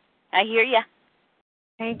 I hear you.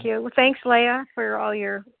 Thank you. Well, thanks, Leah, for all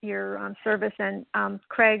your service. And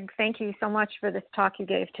Craig, thank you so much for this talk you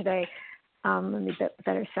gave today. Let me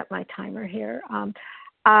better set my timer here.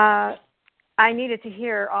 I needed to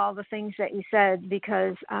hear all the things that you said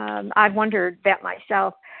because I've wondered that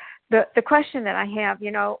myself. The question that I have,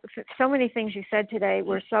 so many things you said today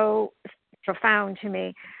were so profound to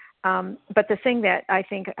me. But the thing that I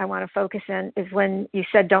think I want to focus in is when you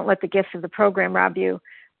said, don't let the gifts of the program rob you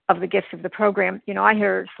of the gifts of the program. I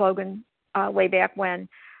heard a slogan way back when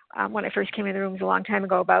I first came in the rooms a long time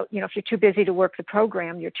ago about, if you're too busy to work the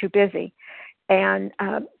program, you're too busy. And,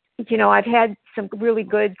 I've had some really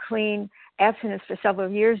good, clean abstinence for several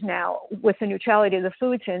years now with the neutrality of the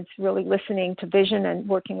food, since really listening to Vision and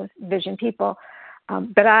working with Vision people.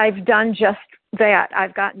 But I've done just that.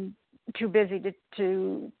 I've gotten too busy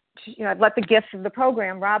to I've let the gifts of the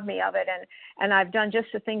program rob me of it, and I've done just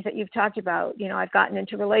the things that you've talked about. I've gotten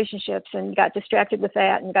into relationships and got distracted with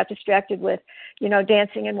that, and got distracted with,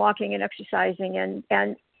 dancing and walking and exercising,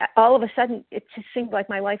 and all of a sudden it just seemed like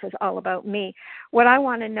my life was all about me. What I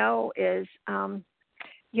want to know is, I'm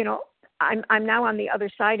now on the other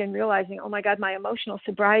side and realizing, oh my God, my emotional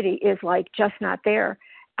sobriety is like just not there.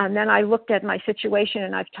 And then I looked at my situation,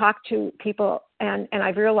 and I've talked to people, and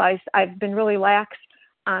I've realized I've been really lax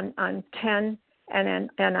on 10 and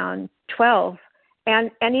on 12,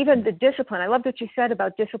 and even the discipline. I love what you said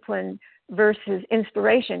about discipline versus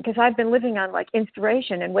inspiration, because I've been living on like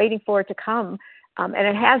inspiration and waiting for it to come, and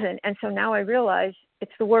it hasn't. And so now I realize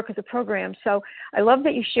it's the work of the program. So I love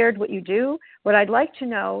that you shared what you do. What I'd like to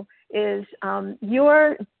know is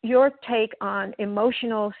your take on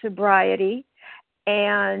emotional sobriety,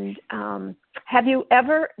 and have you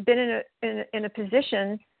ever been in a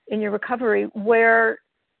position in your recovery where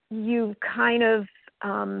you kind of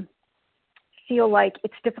feel like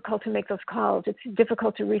it's difficult to make those calls, it's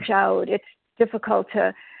difficult to reach out, it's difficult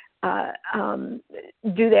to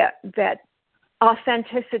do that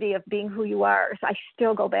authenticity of being who you are? So I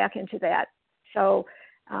still go back into that. So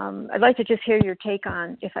I'd like to just hear your take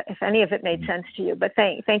on if any of it made sense to you. But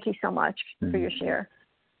thank you so much for your share.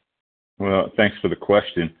 Well, thanks for the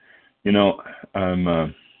question. I'm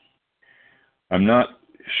not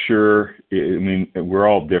sure. I mean, we're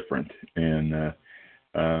all different, and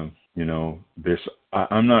I'm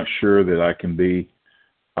not sure that I can be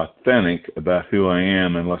authentic about who I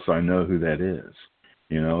am unless I know who that is.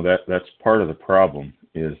 That's part of the problem.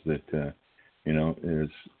 Is that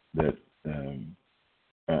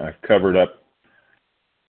I've covered up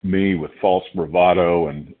me with false bravado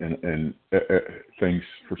and things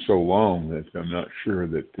for so long that I'm not sure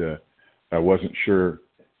that I wasn't sure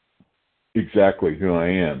exactly who I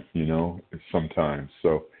am, sometimes.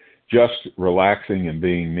 So just relaxing and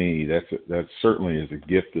being me, that certainly is a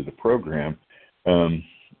gift of the program.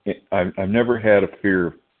 I've never had a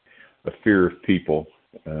fear of people.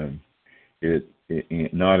 It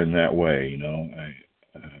not in that way,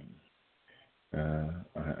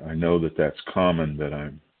 I know that that's common, that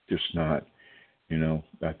I'm just not,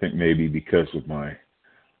 I think maybe because of my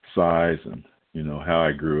size and, how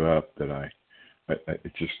I grew up, that I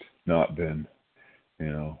it's just not been,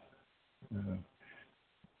 if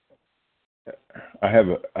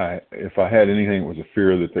I had anything, it was a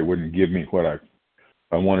fear that they wouldn't give me what I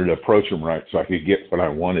wanted to approach them right so I could get what I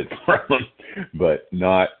wanted from them, but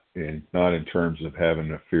not in terms of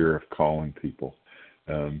having a fear of calling people.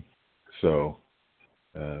 And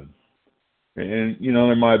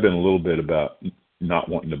there might have been a little bit about not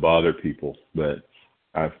wanting to bother people, but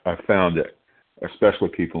I've found that especially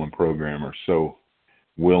people in program are so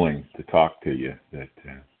willing to talk to you that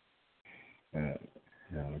it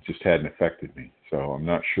just hadn't affected me. So I'm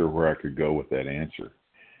not sure where I could go with that answer.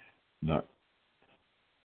 But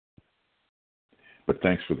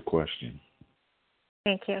thanks for the question.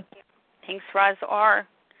 Thank you. Thanks, Roz R.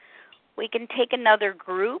 We can take another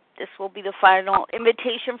group. This will be the final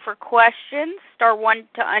invitation for questions. Star 1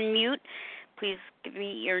 to unmute. Please give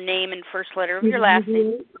me your name and first letter of your last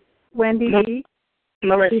name. Wendy B.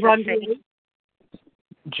 Melissa C.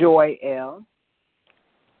 Joy L.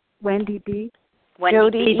 Wendy B. Wendy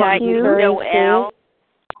Jody Q.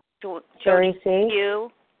 Joel. Terry C.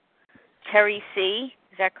 Q. Terry C.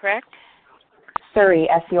 Is that correct? Suri,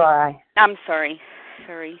 S-U-R-I. I'm sorry.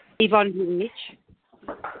 Yvonne Mitch.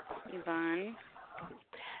 Yvonne.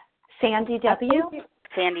 Sandy W.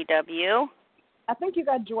 Sandy W. I think you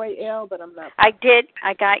got Joy L, but I'm not. I did.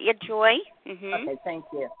 I got you, Joy. Mm-hmm. Okay, thank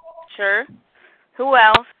you. Sure. Who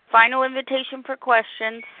else? Final invitation for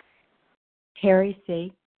questions. Terry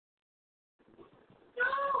C.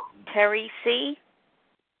 Terry C.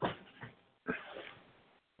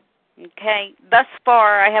 Okay. Thus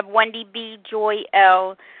far, I have Wendy B, Joy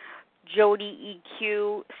L, Jody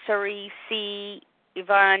EQ, Suri C,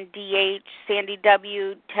 Yvonne DH, Sandy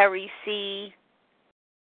W, Terry C.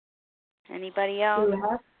 Anybody else?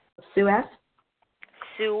 Sue S.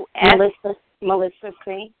 Sue S. Melissa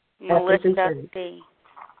C. Melissa C.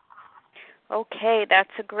 Okay, that's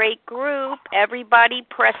a great group. Everybody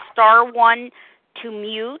press star 1 to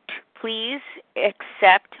mute. Please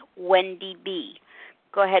accept Wendy B.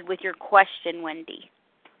 Go ahead with your question, Wendy.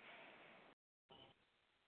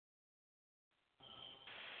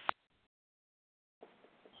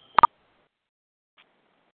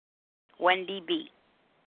 Wendy B.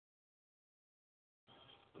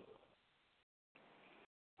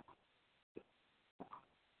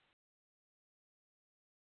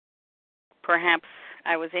 Perhaps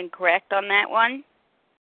I was incorrect on that one.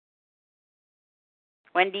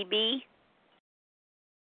 Wendy B.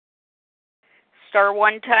 Star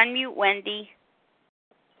 1 to unmute, Wendy.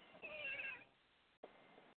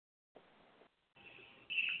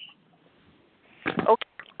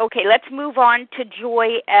 Okay, let's move on to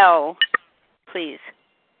Joy L, please.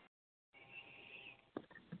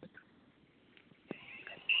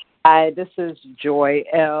 Hi, this is Joy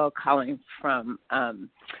L. calling from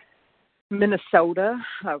Minnesota,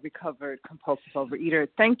 a recovered compulsive overeater.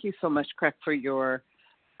 Thank you so much, Craig, for your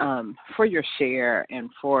share and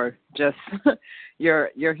for just your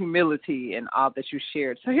humility and all that you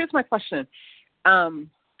shared. So here's my question.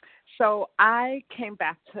 So I came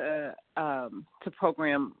back to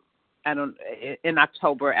program in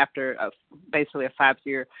October after basically a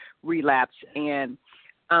 5-year relapse, and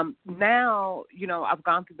now, I've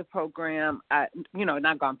gone through the program,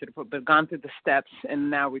 not gone through but gone through the steps and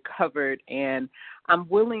now recovered, and I'm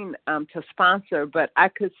willing to sponsor, but I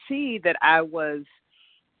could see that I was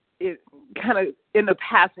kind of in the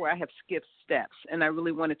path where I have skipped steps, and I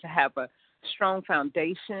really wanted to have a strong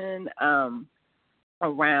foundation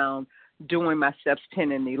around doing my steps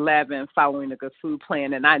 10 and 11, following a good food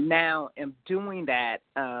plan, and I now am doing that,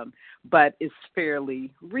 but it's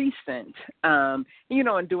fairly recent, and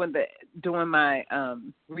doing my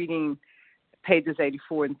reading pages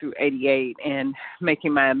 84 and through 88 and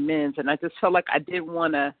making my amends, and I just felt like I didn't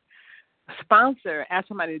want to ask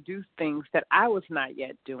somebody to do things that I was not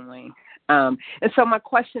yet doing. And so my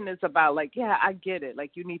question is about, I get it.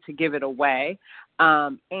 You need to give it away.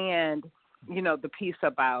 And, the piece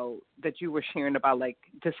about that you were sharing about,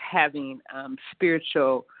 just having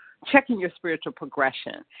checking your spiritual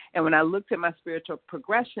progression. And when I looked at my spiritual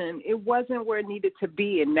progression, it wasn't where it needed to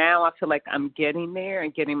be. And now I feel like I'm getting there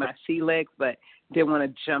and getting my sea legs, but didn't want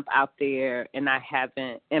to jump out there, and I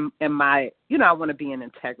haven't. I want to be in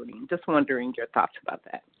integrity. Just wondering your thoughts about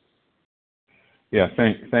that. Yeah,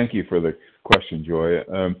 thank you for the question, Joy.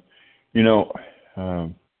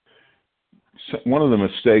 One of the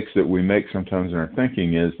mistakes that we make sometimes in our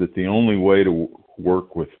thinking is that the only way to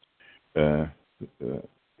work with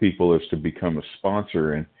people is to become a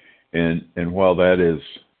sponsor, And while that is,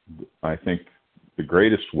 I think, the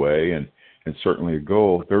greatest way and certainly a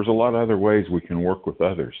goal, there's a lot of other ways we can work with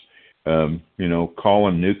others.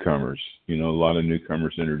 Calling newcomers. A lot of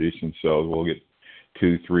newcomers introduce themselves. We'll get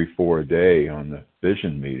 2, 3, 4 a day on the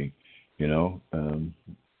vision meeting.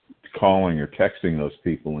 Calling or texting those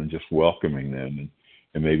people and just welcoming them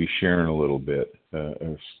and maybe sharing a little bit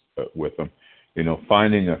with them.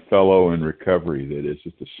 Finding a fellow in recovery that is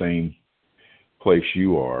at the same place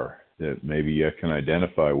you are that maybe you can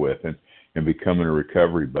identify with and becoming a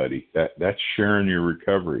recovery buddy. That's sharing your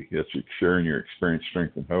recovery. That's sharing your experience,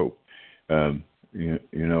 strength, and hope.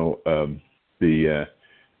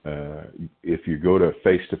 If you go to a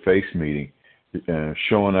face-to-face meeting,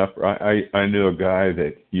 showing up. I knew a guy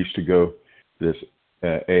that used to go to this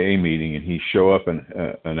AA meeting, and he'd show up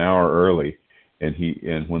an hour early, and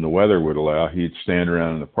when the weather would allow, he'd stand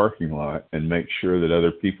around in the parking lot and make sure that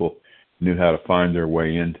other people knew how to find their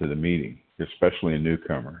way into the meeting, especially a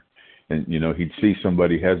newcomer. And he'd see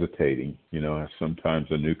somebody hesitating. Sometimes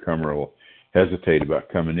a newcomer will hesitate about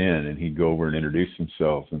coming in, and he'd go over and introduce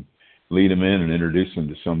himself and lead them in and introduce them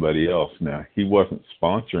to somebody else. Now, he wasn't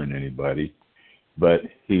sponsoring anybody, but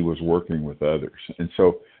he was working with others. And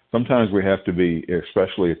so sometimes we have to be,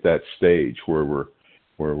 especially at that stage where we're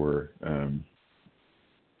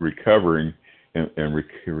recovering and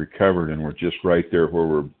recovered, and we're just right there where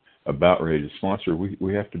we're about ready to sponsor.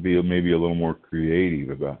 We have to be maybe a little more creative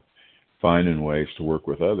about finding ways to work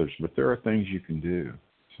with others. But there are things you can do.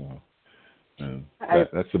 So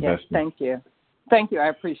that's the best. Thank you. I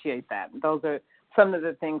appreciate that. Those are some of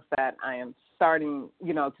the things that I am starting,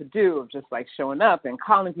 to do, of just like showing up and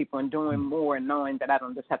calling people and doing more and knowing that I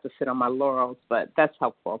don't just have to sit on my laurels. But that's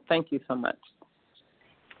helpful. Thank you so much.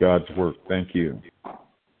 God's work. Thank you.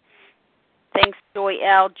 Thanks, Joy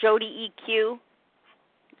L. Jody EQ.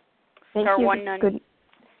 Thank Star you. 190. Good.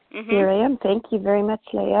 Here I am. Thank you very much,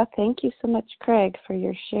 Leah. Thank you so much, Craig, for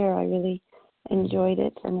your share. I really enjoyed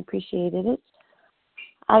it and appreciated it.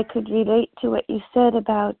 I could relate to what you said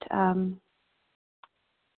about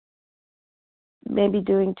maybe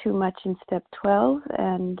doing too much in step 12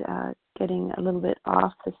 and getting a little bit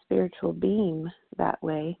off the spiritual beam that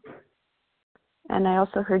way. And I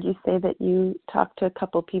also heard you say that you talk to a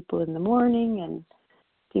couple people in the morning and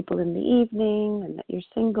people in the evening, and that you're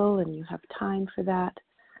single and you have time for that.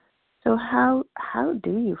 So how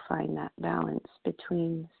do you find that balance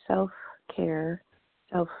between self-care,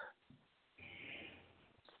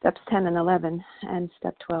 steps 10 and 11, and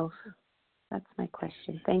step 12? That's my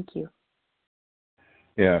question. Thank you.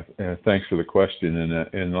 Yeah, thanks for the question.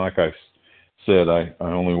 And like I said, I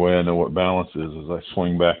only way I know what balance is I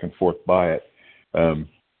swing back and forth by it,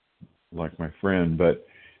 like my friend. But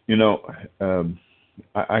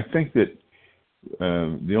I think that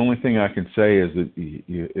the only thing I can say is that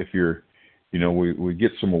if you're, we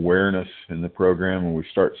get some awareness in the program, and we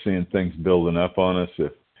start seeing things building up on us.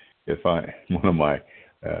 If one of my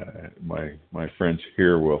friends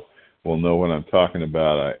here will know what I'm talking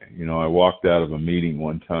about. I walked out of a meeting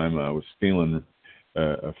one time. I was feeling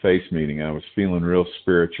a face meeting. I was feeling real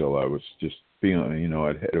spiritual. I was just feeling,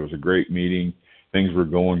 it was a great meeting. Things were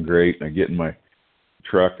going great. And I get in my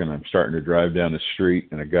truck and I'm starting to drive down the street,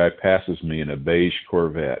 and a guy passes me in a beige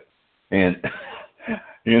Corvette. And,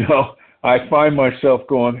 I find myself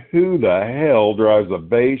going, who the hell drives a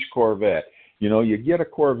beige Corvette? You get a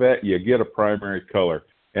Corvette, you get a primary color.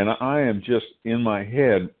 And I am just in my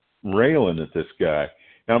head railing at this guy.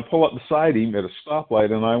 And I'm pulling up beside him at a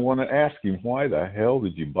stoplight, and I want to ask him, why the hell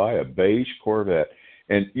did you buy a beige Corvette?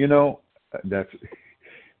 And,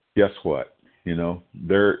 guess what?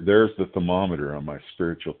 There's the thermometer on my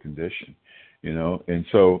spiritual condition, and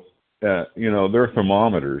so, there are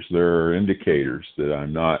thermometers, there are indicators that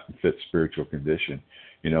I'm not in fit spiritual condition.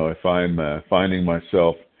 If I'm finding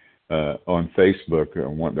myself on Facebook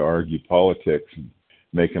wanting to argue politics and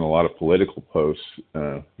making a lot of political posts,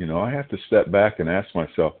 I have to step back and ask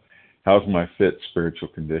myself, how's my fit spiritual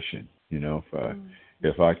condition?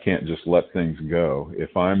 If I can't just let things go,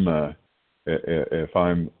 if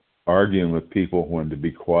I'm arguing with people when to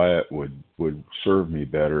be quiet would serve me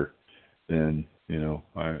better, then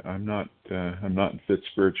I'm not in fit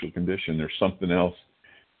spiritual condition. There's something else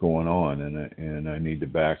going on, and I need to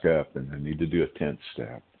back up, and I need to do a 10th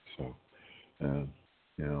step. So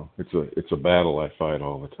it's a battle I fight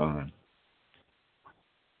all the time.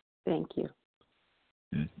 Thank you.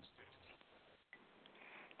 Mm-hmm.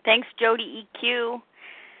 Thanks, Jody EQ.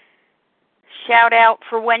 Shout out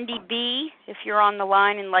for Wendy B. if you're on the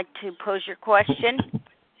line and like to pose your question.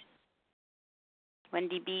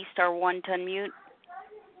 Wendy B, star 1 to unmute.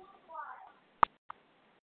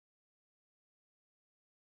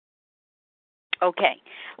 Okay.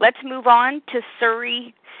 Let's move on to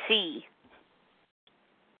Surrey C.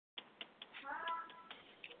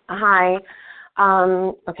 Hi.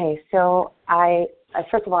 Okay, so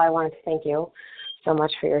first of all, I wanted to thank you so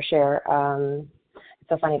much for your share. It's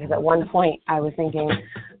so funny because at one point I was thinking,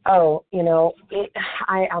 I'm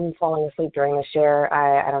falling asleep during the share.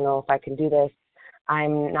 I don't know if I can do this.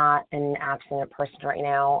 I'm not an abstinent person right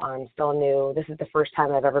now. I'm still new. This is the first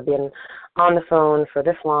time I've ever been on the phone for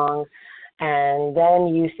this long. And then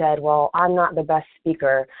you said, well, I'm not the best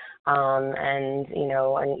speaker. And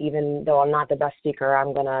even though I'm not the best speaker,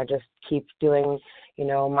 I'm going to just keep doing,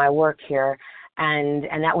 my work here. And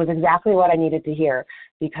that was exactly what I needed to hear,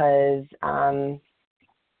 because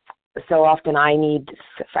so often I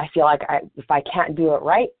feel like if I can't do it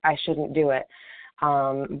right, I shouldn't do it.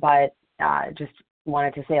 But just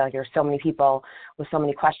wanted to say, like, there's so many people with so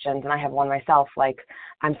many questions, and I have one myself. Like,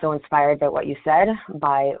 I'm so inspired by what you said,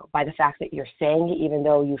 by the fact that you're saying it, even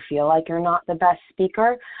though you feel like you're not the best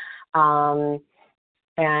speaker. And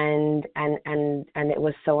it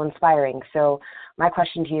was so inspiring. So my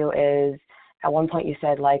question to you is, at one point you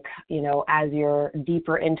said, like, as you're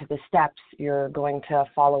deeper into the steps, you're going to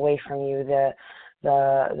fall away from you the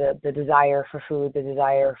desire for food, the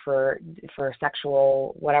desire for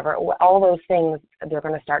sexual, whatever, all those things, they're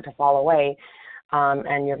going to start to fall away,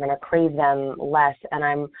 and you're going to crave them less. And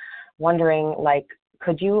I'm wondering, like,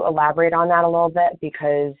 could you elaborate on that a little bit?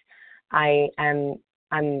 Because I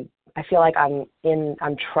feel like I'm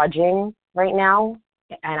trudging right now,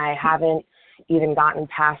 and I haven't even gotten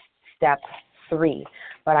past step 3,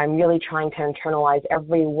 but I'm really trying to internalize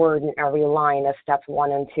every word and every line of steps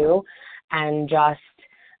 1 and 2, and just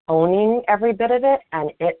owning every bit of it,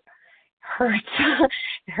 and it hurts.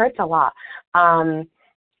 It hurts a lot. And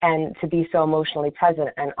to be so emotionally present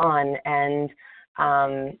and on, and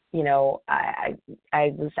I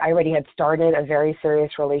already had started a very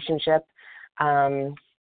serious relationship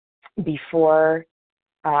before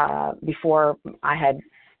I had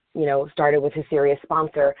started with a serious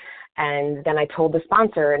sponsor. And then I told the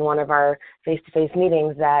sponsor in one of our face-to-face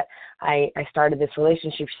meetings that I started this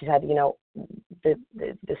relationship. She said,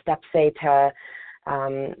 the steps say to,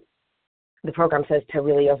 the program says to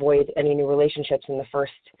really avoid any new relationships in the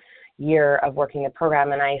first year of working the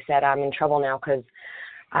program. And I said, I'm in trouble now because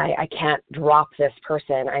I can't drop this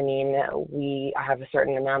person. I mean, we have a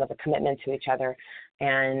certain amount of a commitment to each other,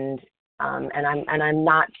 and I'm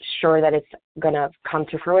not sure that it's going to come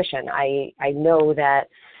to fruition. I know that,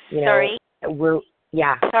 Sorry.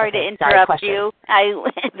 Sorry to interrupt you. I'm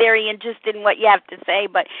very interested in what you have to say,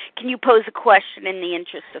 but can you pose a question in the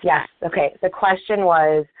interest of time? Yes. Okay. The question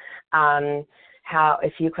was how,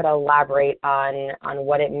 if you could elaborate on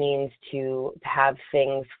what it means to have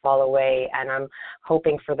things fall away, and I'm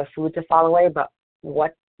hoping for the food to fall away, but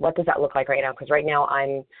what does that look like right now? Because right now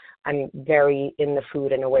I'm very in the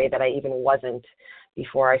food in a way that I even wasn't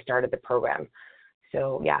before I started the program.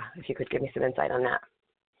 So yeah, if you could give me some insight on that.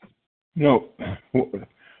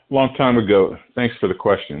 Long time ago, thanks for the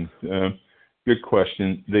question. Good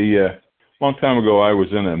question. Long time ago, I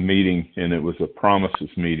was in a meeting, and it was a promises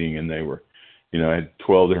meeting, and they were, I had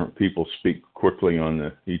 12 different people speak quickly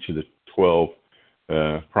on each of the 12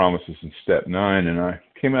 promises in step 9, and I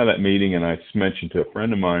came out of that meeting, and I mentioned to a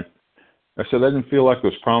friend of mine, I said, I didn't feel like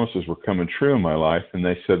those promises were coming true in my life. And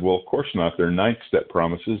they said, well, of course not. They're 9th step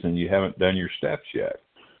promises, and you haven't done your steps yet.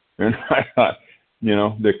 And I thought,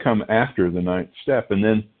 they come after the 9th step. And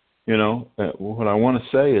then, what I want to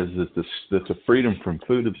say is that the freedom from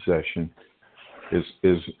food obsession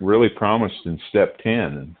is really promised in step 10.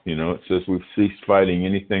 And, it says we've ceased fighting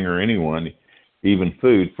anything or anyone, even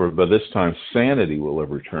food, for by this time sanity will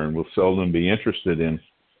have returned. We'll seldom be interested in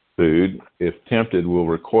food. If tempted, we'll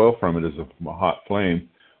recoil from it as a hot flame.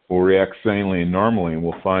 We'll react sanely and normally, and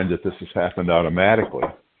we'll find that this has happened automatically.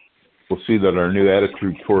 We'll see that our new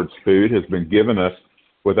attitude towards food has been given us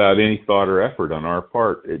without any thought or effort on our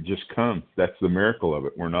part. It just comes. That's the miracle of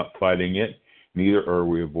it. We're not fighting it, neither are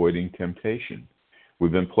we avoiding temptation.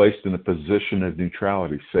 We've been placed in a position of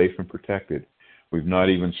neutrality, safe and protected. We've not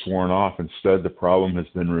even sworn off. Instead, the problem has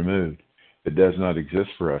been removed. It does not exist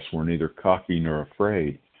for us. We're neither cocky nor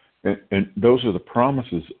afraid. And those are the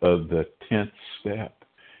promises of the 10th step.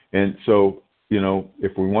 And so,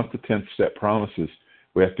 if we want the 10th step promises,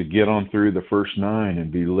 we have to get on through the first 9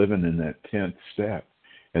 and be living in that 10th step.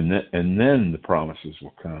 And then the promises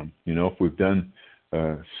will come. If we've done,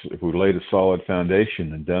 if we've laid a solid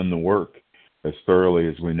foundation and done the work as thoroughly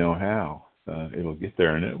as we know how, it'll get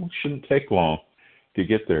there. And it shouldn't take long to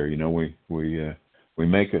get there. We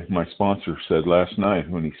make my sponsor said last night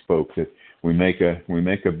when he spoke that we make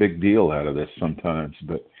a big deal out of this sometimes,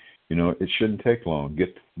 but it shouldn't take long.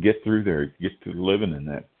 Get through there, get to living in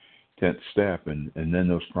that 10th step, and then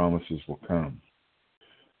those promises will come.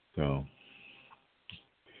 So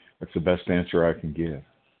that's the best answer I can give.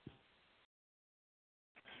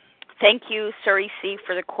 Thank you, Suri C,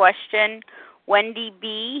 for the question. Wendy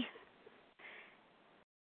B,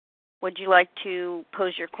 would you like to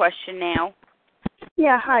pose your question now?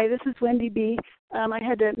 Yeah, hi, this is Wendy B. I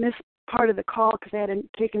had to miss part of the call because I had to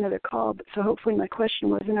take another call, so hopefully my question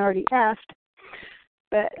wasn't already asked.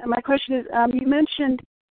 But my question is, you mentioned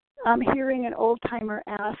hearing an old-timer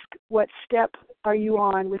ask, what step are you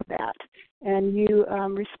on with that? And you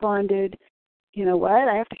responded, you know what,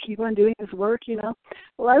 I have to keep on doing this work,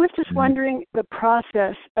 Well, I was just wondering the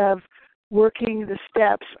process of working the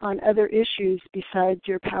steps on other issues besides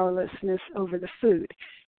your powerlessness over the food.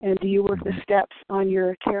 And do you work the steps on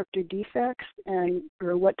your character defects,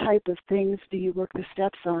 or what type of things do you work the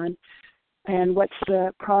steps on? And what's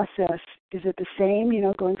the process? Is it the same,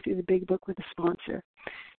 going through the big book with a sponsor?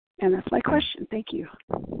 And that's my question. Thank you.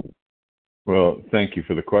 Well, thank you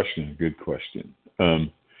for the question. Good question. There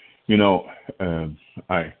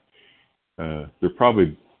are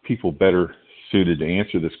probably people better suited to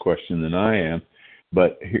answer this question than I am,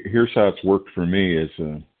 but here's how it's worked for me. Is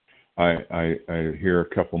I here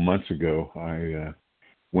a couple months ago, I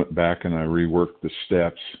went back and I reworked the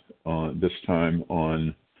steps on this time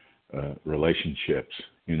on relationships,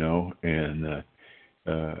 and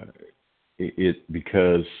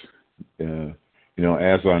because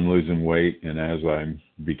as I'm losing weight and as I'm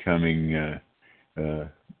becoming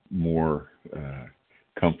more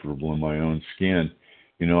comfortable in my own skin,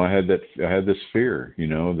 I had this fear,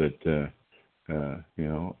 that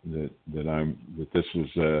this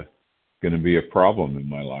was going to be a problem in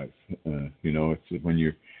my life. It's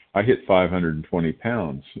when I hit 520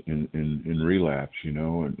 pounds in relapse,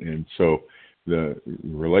 and so the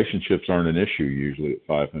relationships aren't an issue usually at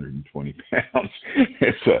 520 pounds.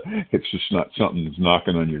 It's just not something that's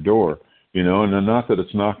knocking on your door, and not that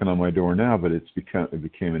it's knocking on my door now, but it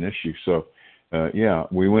became an issue. So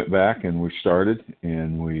we went back and we started,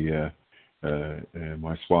 and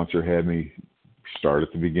my sponsor had me start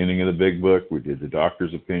at the beginning of the big book. We did the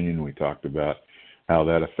doctor's opinion. We talked about how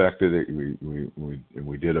that affected it.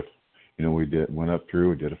 Went up through.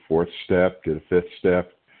 We did a fourth step, did a fifth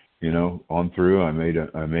step. On through. I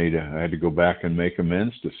had to go back and make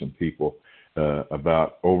amends to some people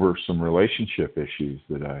about over some relationship issues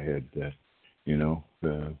that I had,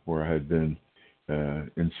 where I had been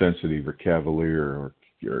insensitive or cavalier or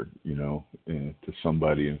to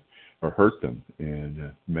somebody or hurt them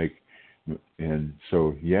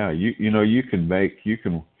you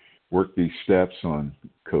can work these steps on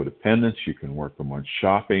codependence. You can work them on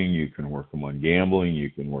shopping. You can work them on gambling.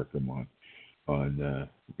 You can work them on the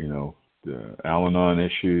Al-Anon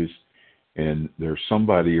issues. And there's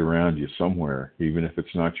somebody around you somewhere, even if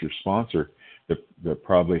it's not your sponsor, that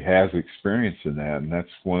probably has experience in that. And that's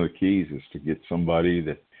one of the keys, is to get somebody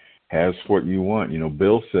that has what you want.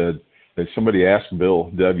 Bill said that somebody asked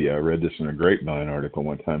Bill W., I read this in a Grapevine article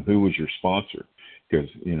one time, who was your sponsor? Because,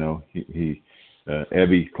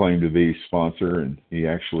 Ebby claimed to be his sponsor, and he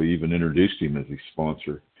actually even introduced him as his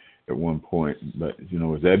sponsor at one point. But,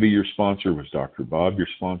 was Ebby your sponsor? Was Dr. Bob your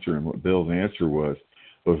sponsor? And what Bill's answer was,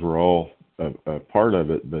 those were all a part of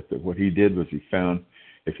it, but what he did was he found,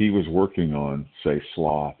 if he was working on, say,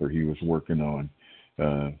 sloth, or he was working on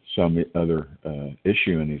some other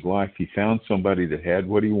issue in his life, he found somebody that had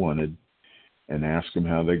what he wanted and asked them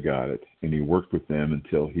how they got it, and he worked with them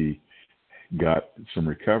until he got some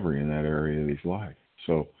recovery in that area of his life.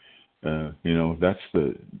 So, that's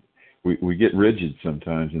we get rigid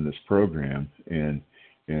sometimes in this program, and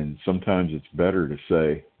sometimes it's better to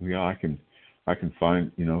say, I can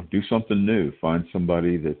find, do something new, find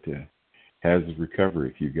somebody that has recovery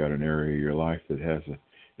if you've got an area of your life that has an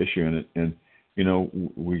issue in it. And,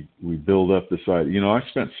 we build up this idea. I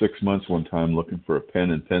spent 6 months one time looking for a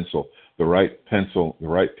pen and pencil, the right pencil, the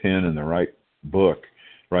right pen, and the right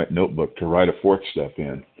notebook to write a fourth step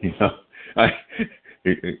in.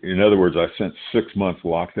 In other words, I spent 6 months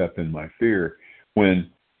locked up in my fear. When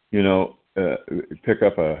pick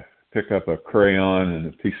up a crayon and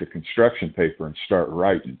a piece of construction paper and start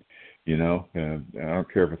writing. I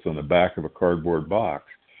don't care if it's on the back of a cardboard box.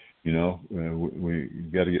 We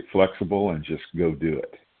got to get flexible and just go do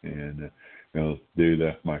it. And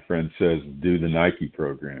my friend says, do the Nike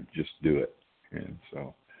program, just do it. And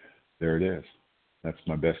so there it is. That's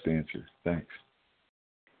my best answer. Thanks.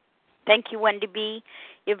 Thank you, Wendy B.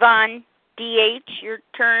 Yvonne D.H., your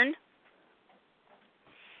turn.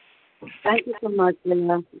 Thank you so much,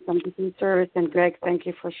 Leah. Thank you for your service. And Greg, thank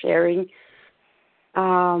you for sharing.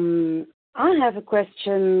 I have a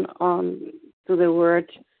question on to the word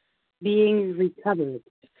being recovered.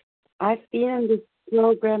 I've been in this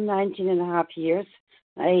program 19 and a half years,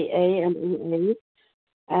 AA and AA,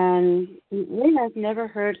 and I've never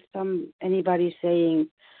heard anybody saying,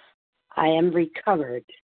 I am recovered.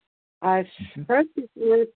 I've heard this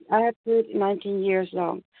word, I have heard 19 years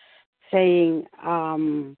long saying,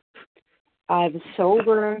 I'm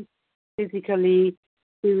sober physically,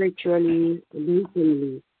 spiritually,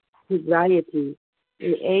 emotionally, sobriety.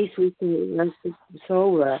 AA we say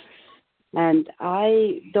sober. And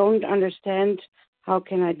I don't understand how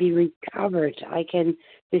can I be recovered.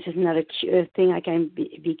 This is not a thing I can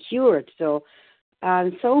be cured. So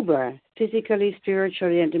I'm sober, physically,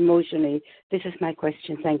 spiritually, and emotionally. This is my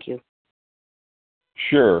question. Thank you.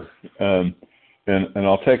 Sure. And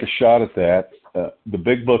I'll take a shot at that. The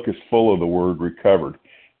big book is full of the word recovered.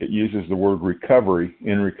 It uses the word recovery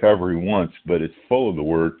in recovery once, but it's full of the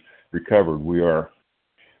word recovered. We are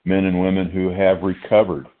men and women who have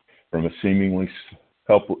recovered from a seemingly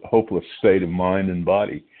hopeless state of mind and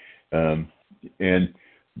body. And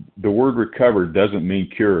the word recovered doesn't mean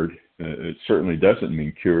cured. It certainly doesn't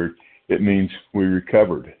mean cured. It means we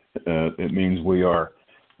recovered. It means we are,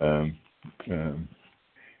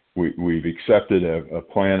 we've accepted a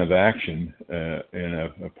plan of action and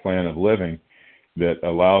a plan of living that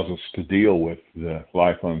allows us to deal with the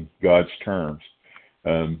life on God's terms.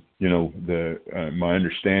 My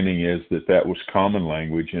understanding is that was common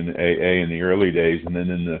language in AA in the early days, and then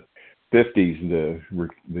in the 50s,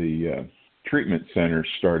 the treatment centers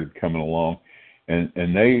started coming along, and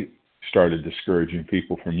they started discouraging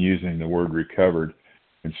people from using the word recovered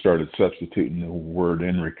and started substituting the word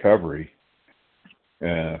in recovery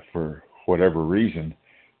for whatever reason.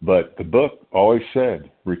 But the book always said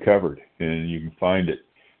recovered, and you can find it.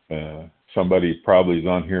 Somebody probably is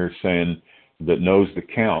on here saying that knows the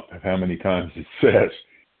count of how many times it says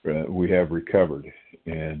we have recovered.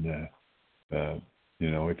 And,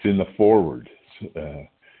 it's in the foreword.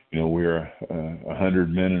 We're 100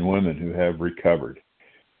 men and women who have recovered.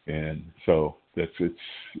 And so it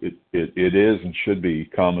is and should be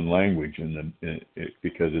common language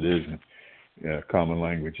because it is common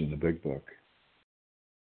language in the big book.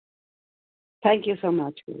 Thank you so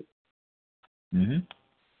much. Mm-hmm.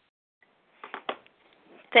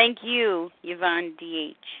 Thank you, Yvonne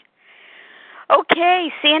D.H. Okay,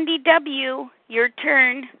 Sandy W., your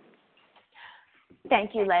turn.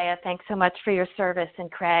 Thank you, Leah. Thanks so much for your service.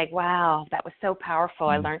 And Craig, wow, that was so powerful.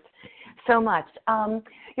 I learned so much.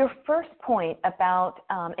 Your first point about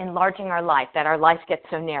enlarging our life, that our life gets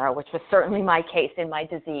so narrow, which was certainly my case in my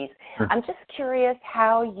disease. Sure. I'm just curious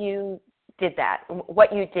how you did that,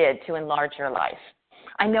 what you did to enlarge your life.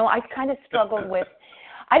 I know I kind of struggled with,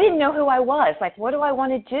 I didn't know who I was. Like, what do I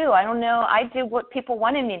want to do? I don't know. I did what people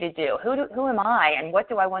wanted me to do. Who am I, and what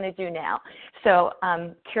do I want to do now? So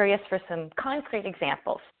I'm curious for some concrete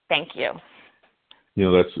examples. Thank you.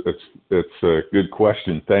 That's a good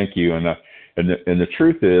question. Thank you. And the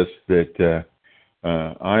truth is that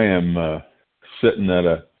I am sitting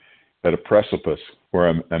at a precipice where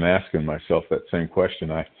I'm asking myself that same question.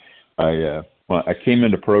 I came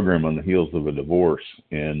into program on the heels of a divorce,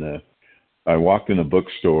 and I walked in a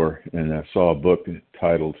bookstore and I saw a book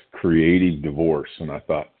titled Creative Divorce, and I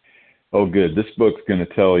thought, oh good, this book's going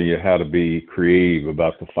to tell you how to be creative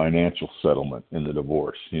about the financial settlement in the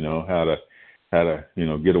divorce, how to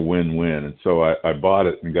get a win-win. And so I bought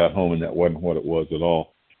it and got home, and that wasn't what it was at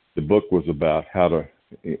all. The book was about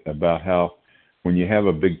how when you have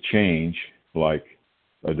a big change like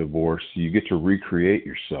a divorce, you get to recreate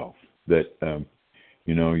yourself. That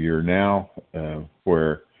you're now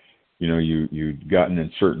where you've gotten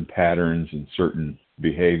in certain patterns and certain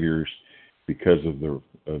behaviors because of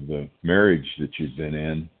the marriage that you've been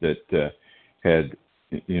in that had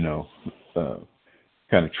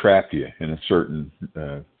kind of trapped you in a certain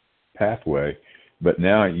pathway. But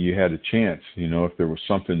now you had a chance. If there was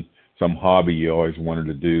some hobby you always wanted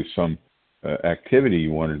to do, some activity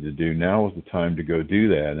you wanted to do, now was the time to go do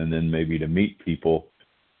that, and then maybe to meet people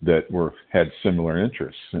that had similar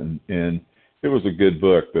interests. And it was a good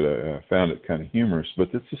book, but I found it kind of humorous. But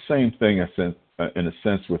it's the same thing, in a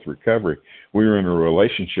sense, with recovery. We were in a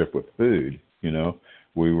relationship with food.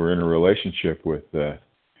 We were in a relationship with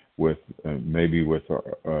maybe with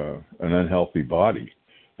an unhealthy body,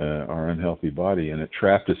 our unhealthy body, and it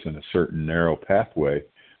trapped us in a certain narrow pathway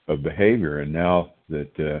of behavior. And now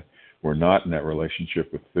that we're not in that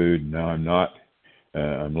relationship with food, now I'm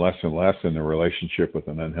less and less in a relationship with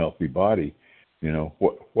an unhealthy body.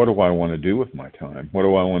 What do I want to do with my time? What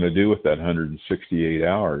do I want to do with that 168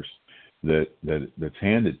 hours that's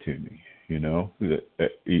handed to me?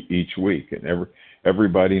 each week. And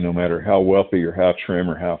everybody, no matter how wealthy or how trim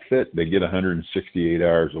or how fit, they get 168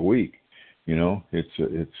 hours a week.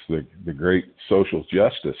 It's the great social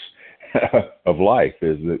justice of life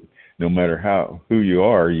is that no matter who you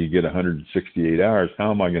are, you get 168 hours.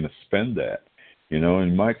 How am I going to spend that?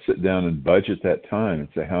 And you might sit down and budget that time and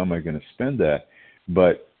say, how am I going to spend that?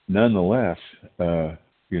 But nonetheless, God,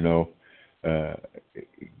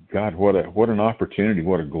 what an opportunity,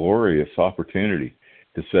 what a glorious opportunity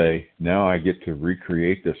to say, now I get to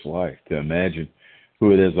recreate this life, to imagine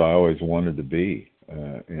who it is I always wanted to be,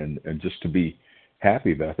 and just to be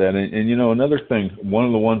happy about that. And another thing, one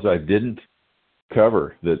of the ones I didn't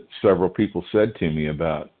cover that several people said to me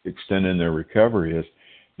about extending their recovery is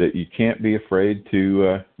that you can't be afraid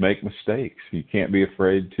to make mistakes. You can't be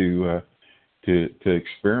afraid to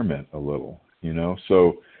experiment a little,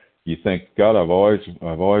 So you think, God, I've always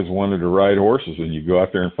wanted to ride horses, and you go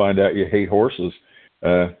out there and find out you hate horses.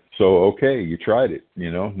 So okay, you tried it,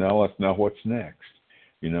 Now what's next?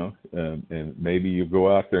 And maybe you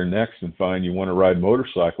go out there next and find you want to ride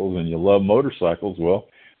motorcycles and you love motorcycles. Well,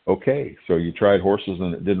 okay, so you tried horses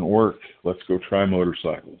and it didn't work. Let's go try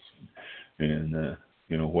motorcycles. And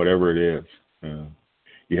whatever it is,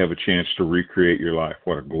 you have a chance to recreate your life.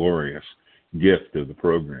 What a glorious gift of the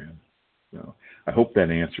program. So I hope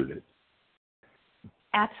that answered it.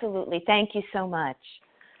 Absolutely. Thank you so much.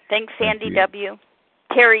 Thanks, Sandy W.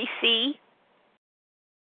 Terry C.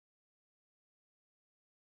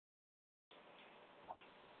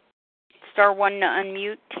 Star 1 to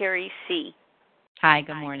unmute. Terry C. Hi,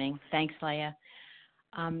 good morning. Thanks, Leah.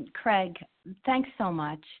 Craig, thanks so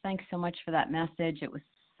much. Thanks so much for that message. It was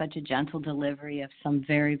such a gentle delivery of some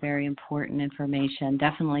very, very important information,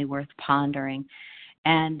 definitely worth pondering.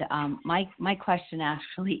 And my question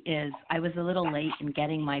actually is, I was a little late in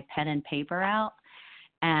getting my pen and paper out,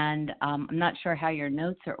 and I'm not sure how your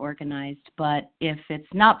notes are organized, but if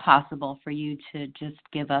it's not possible for you to just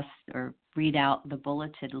give us or read out the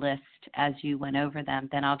bulleted list as you went over them,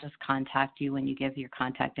 then I'll just contact you when you give your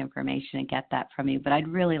contact information and get that from you. But I'd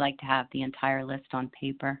really like to have the entire list on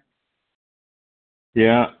paper.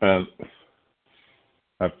 Yeah, I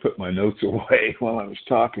put my notes away while I was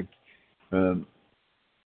talking. I'll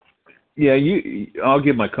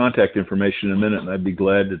give my contact information in a minute, and I'd be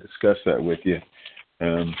glad to discuss that with you.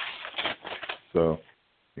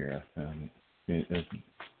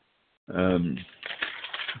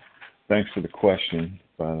 Thanks for the question,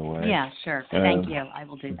 by the way. Yeah, sure. Thank you. I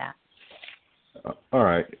will do that. All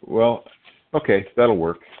right. Well, okay, that'll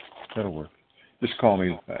work. Just call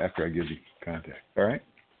me after I give you contact. All right?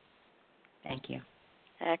 Thank you.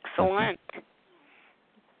 Excellent.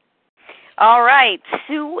 All right,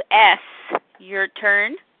 Sue S., your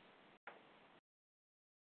turn.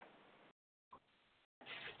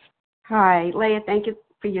 Hi, Leah, thank you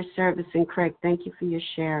for your service, and Craig, thank you for your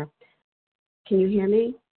share. Can you hear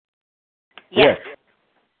me? Yes.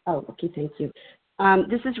 Oh, okay, thank you.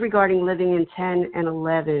 This is regarding living in 10 and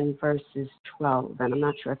 11 verses 12, and I'm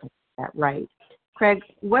not sure if I got that right. Craig,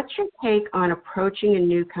 what's your take on approaching a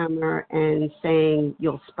newcomer and saying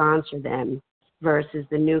you'll sponsor them versus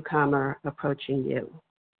the newcomer approaching you?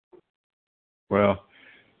 Well,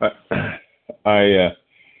 I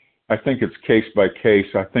think it's case by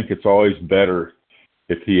case. I think it's always better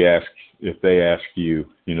if they ask you.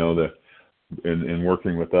 In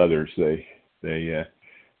working with others, they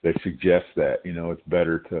suggest that. It's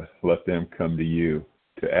better to let them come to you,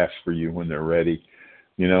 to ask for you when they're ready.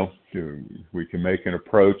 We can make an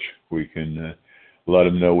approach. We can let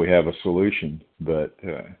them know we have a solution, but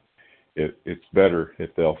it's better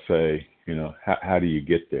if they'll say, how do you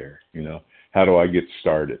get there? How do I get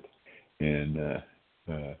started? And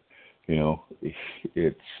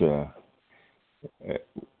it's the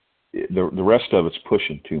rest of it's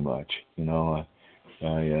pushing too much.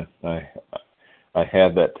 I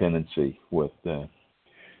have that tendency with I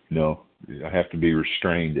have to be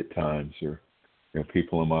restrained at times, or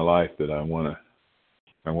people in my life that I want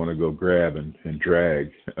to go grab and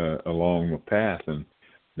drag along the path, and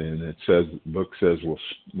then the book says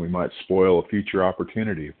we might spoil a future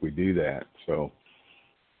opportunity if we do that. So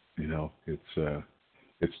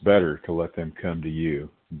it's better to let them come to you,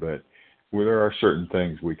 but there are certain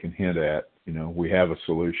things we can hint at. We have a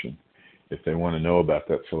solution. If they want to know about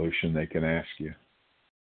that solution, they can ask you.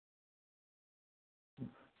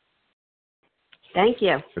 Thank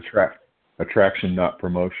you. Attraction, not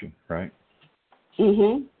promotion, right?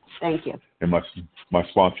 Mm-hmm. Thank you. And my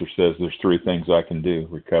sponsor says there's 3 things I can do: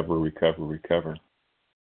 recover, recover, recover.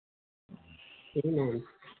 Amen.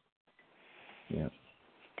 Yeah.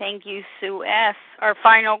 Thank you, Sue S. Our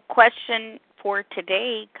final question for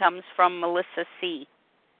today comes from Melissa C.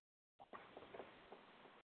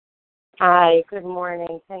 Hi, good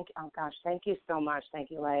morning. Thank you so much.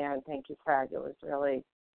 Thank you, Leah, and thank you, Craig. It was really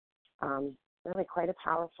quite a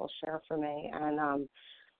powerful share for me. And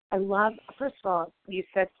I love, first of all, you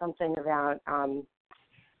said something about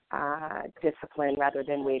discipline rather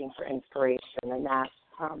than waiting for inspiration, and that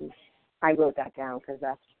I wrote that down because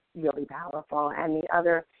that's really powerful. And the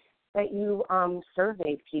other, that you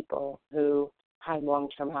surveyed people who had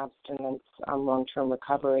long-term abstinence, long-term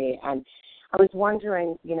recovery, and I was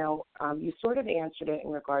wondering, you sort of answered it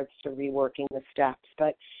in regards to reworking the steps,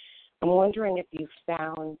 but I'm wondering if you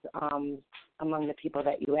found among the people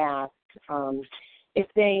that you asked, if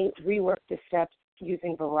they rework the steps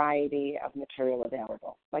using variety of material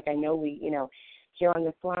available. Like I know we, here on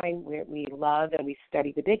this line, we love and we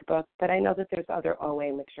study the big book, but I know that there's other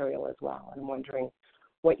OA material as well. I'm wondering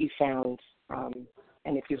what you found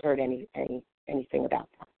and if you've heard anything about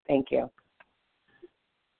that. Thank you.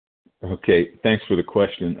 Okay, thanks for the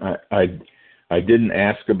question. I didn't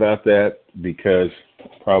ask about that because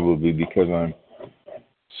I'm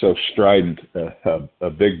so strident a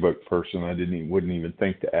big book person. Wouldn't even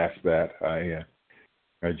think to ask that. I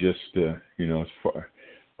just as far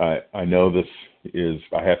I know this is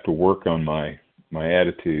I have to work on my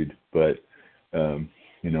attitude, but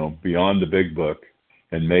beyond the big book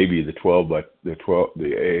and maybe the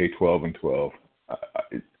AA 12 and 12,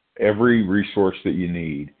 every resource that you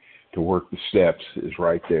need to work the steps is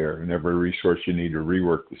right there, and every resource you need to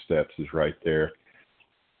rework the steps is right there.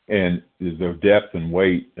 And the depth and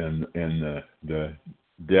weight and the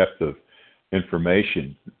depth of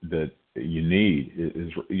information that you need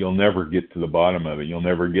is you'll never get to the bottom of it. You'll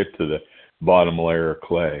never get to the bottom layer of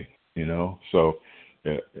clay, So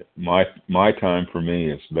my time for me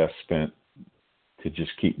is best spent to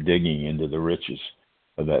just keep digging into the riches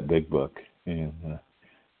of that big book, and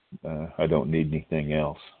I don't need anything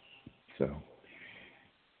else. So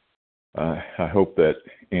I hope that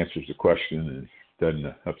answers the question and doesn't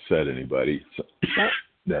upset anybody. So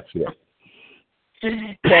that's it.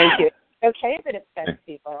 Thank you. Okay, if it upsets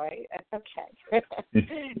people, right? That's okay.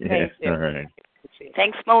 Thank you. All right.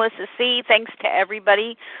 Thanks, Melissa C. Thanks to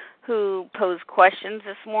everybody who posed questions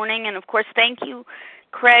this morning. And, of course, thank you,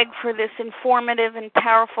 Craig, for this informative and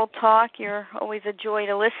powerful talk. You're always a joy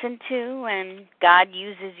to listen to, and God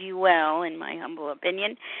uses you well, in my humble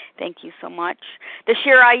opinion. Thank you so much. The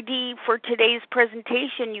share ID for today's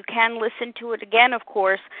presentation, you can listen to it again, of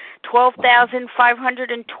course,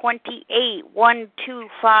 12,528,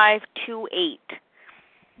 12528.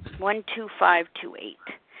 12528.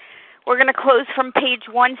 We're going to close from page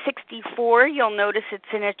 164. You'll notice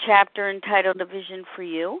it's in a chapter entitled A Vision for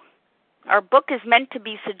You. Our book is meant to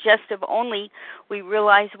be suggestive only. We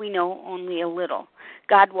realize we know only a little.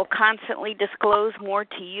 God will constantly disclose more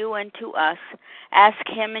to you and to us. Ask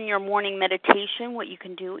Him in your morning meditation what you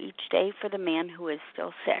can do each day for the man who is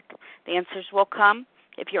still sick. The answers will come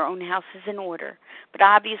if your own house is in order. But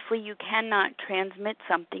obviously you cannot transmit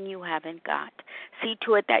something you haven't got. See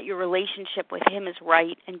to it that your relationship with Him is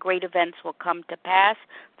right, and great events will come to pass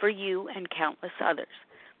for you and countless others.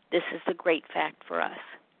 This is the great fact for us.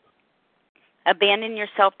 Abandon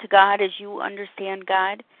yourself to God as you understand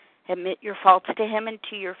God. Admit your faults to Him and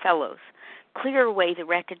to your fellows. Clear away the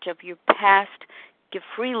wreckage of your past. Give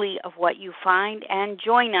freely of what you find, and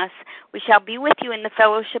join us. We shall be with you in the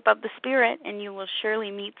fellowship of the Spirit, and you will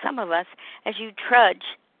surely meet some of us as you trudge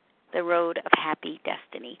the road of happy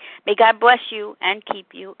destiny. May God bless you and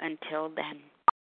keep you until then.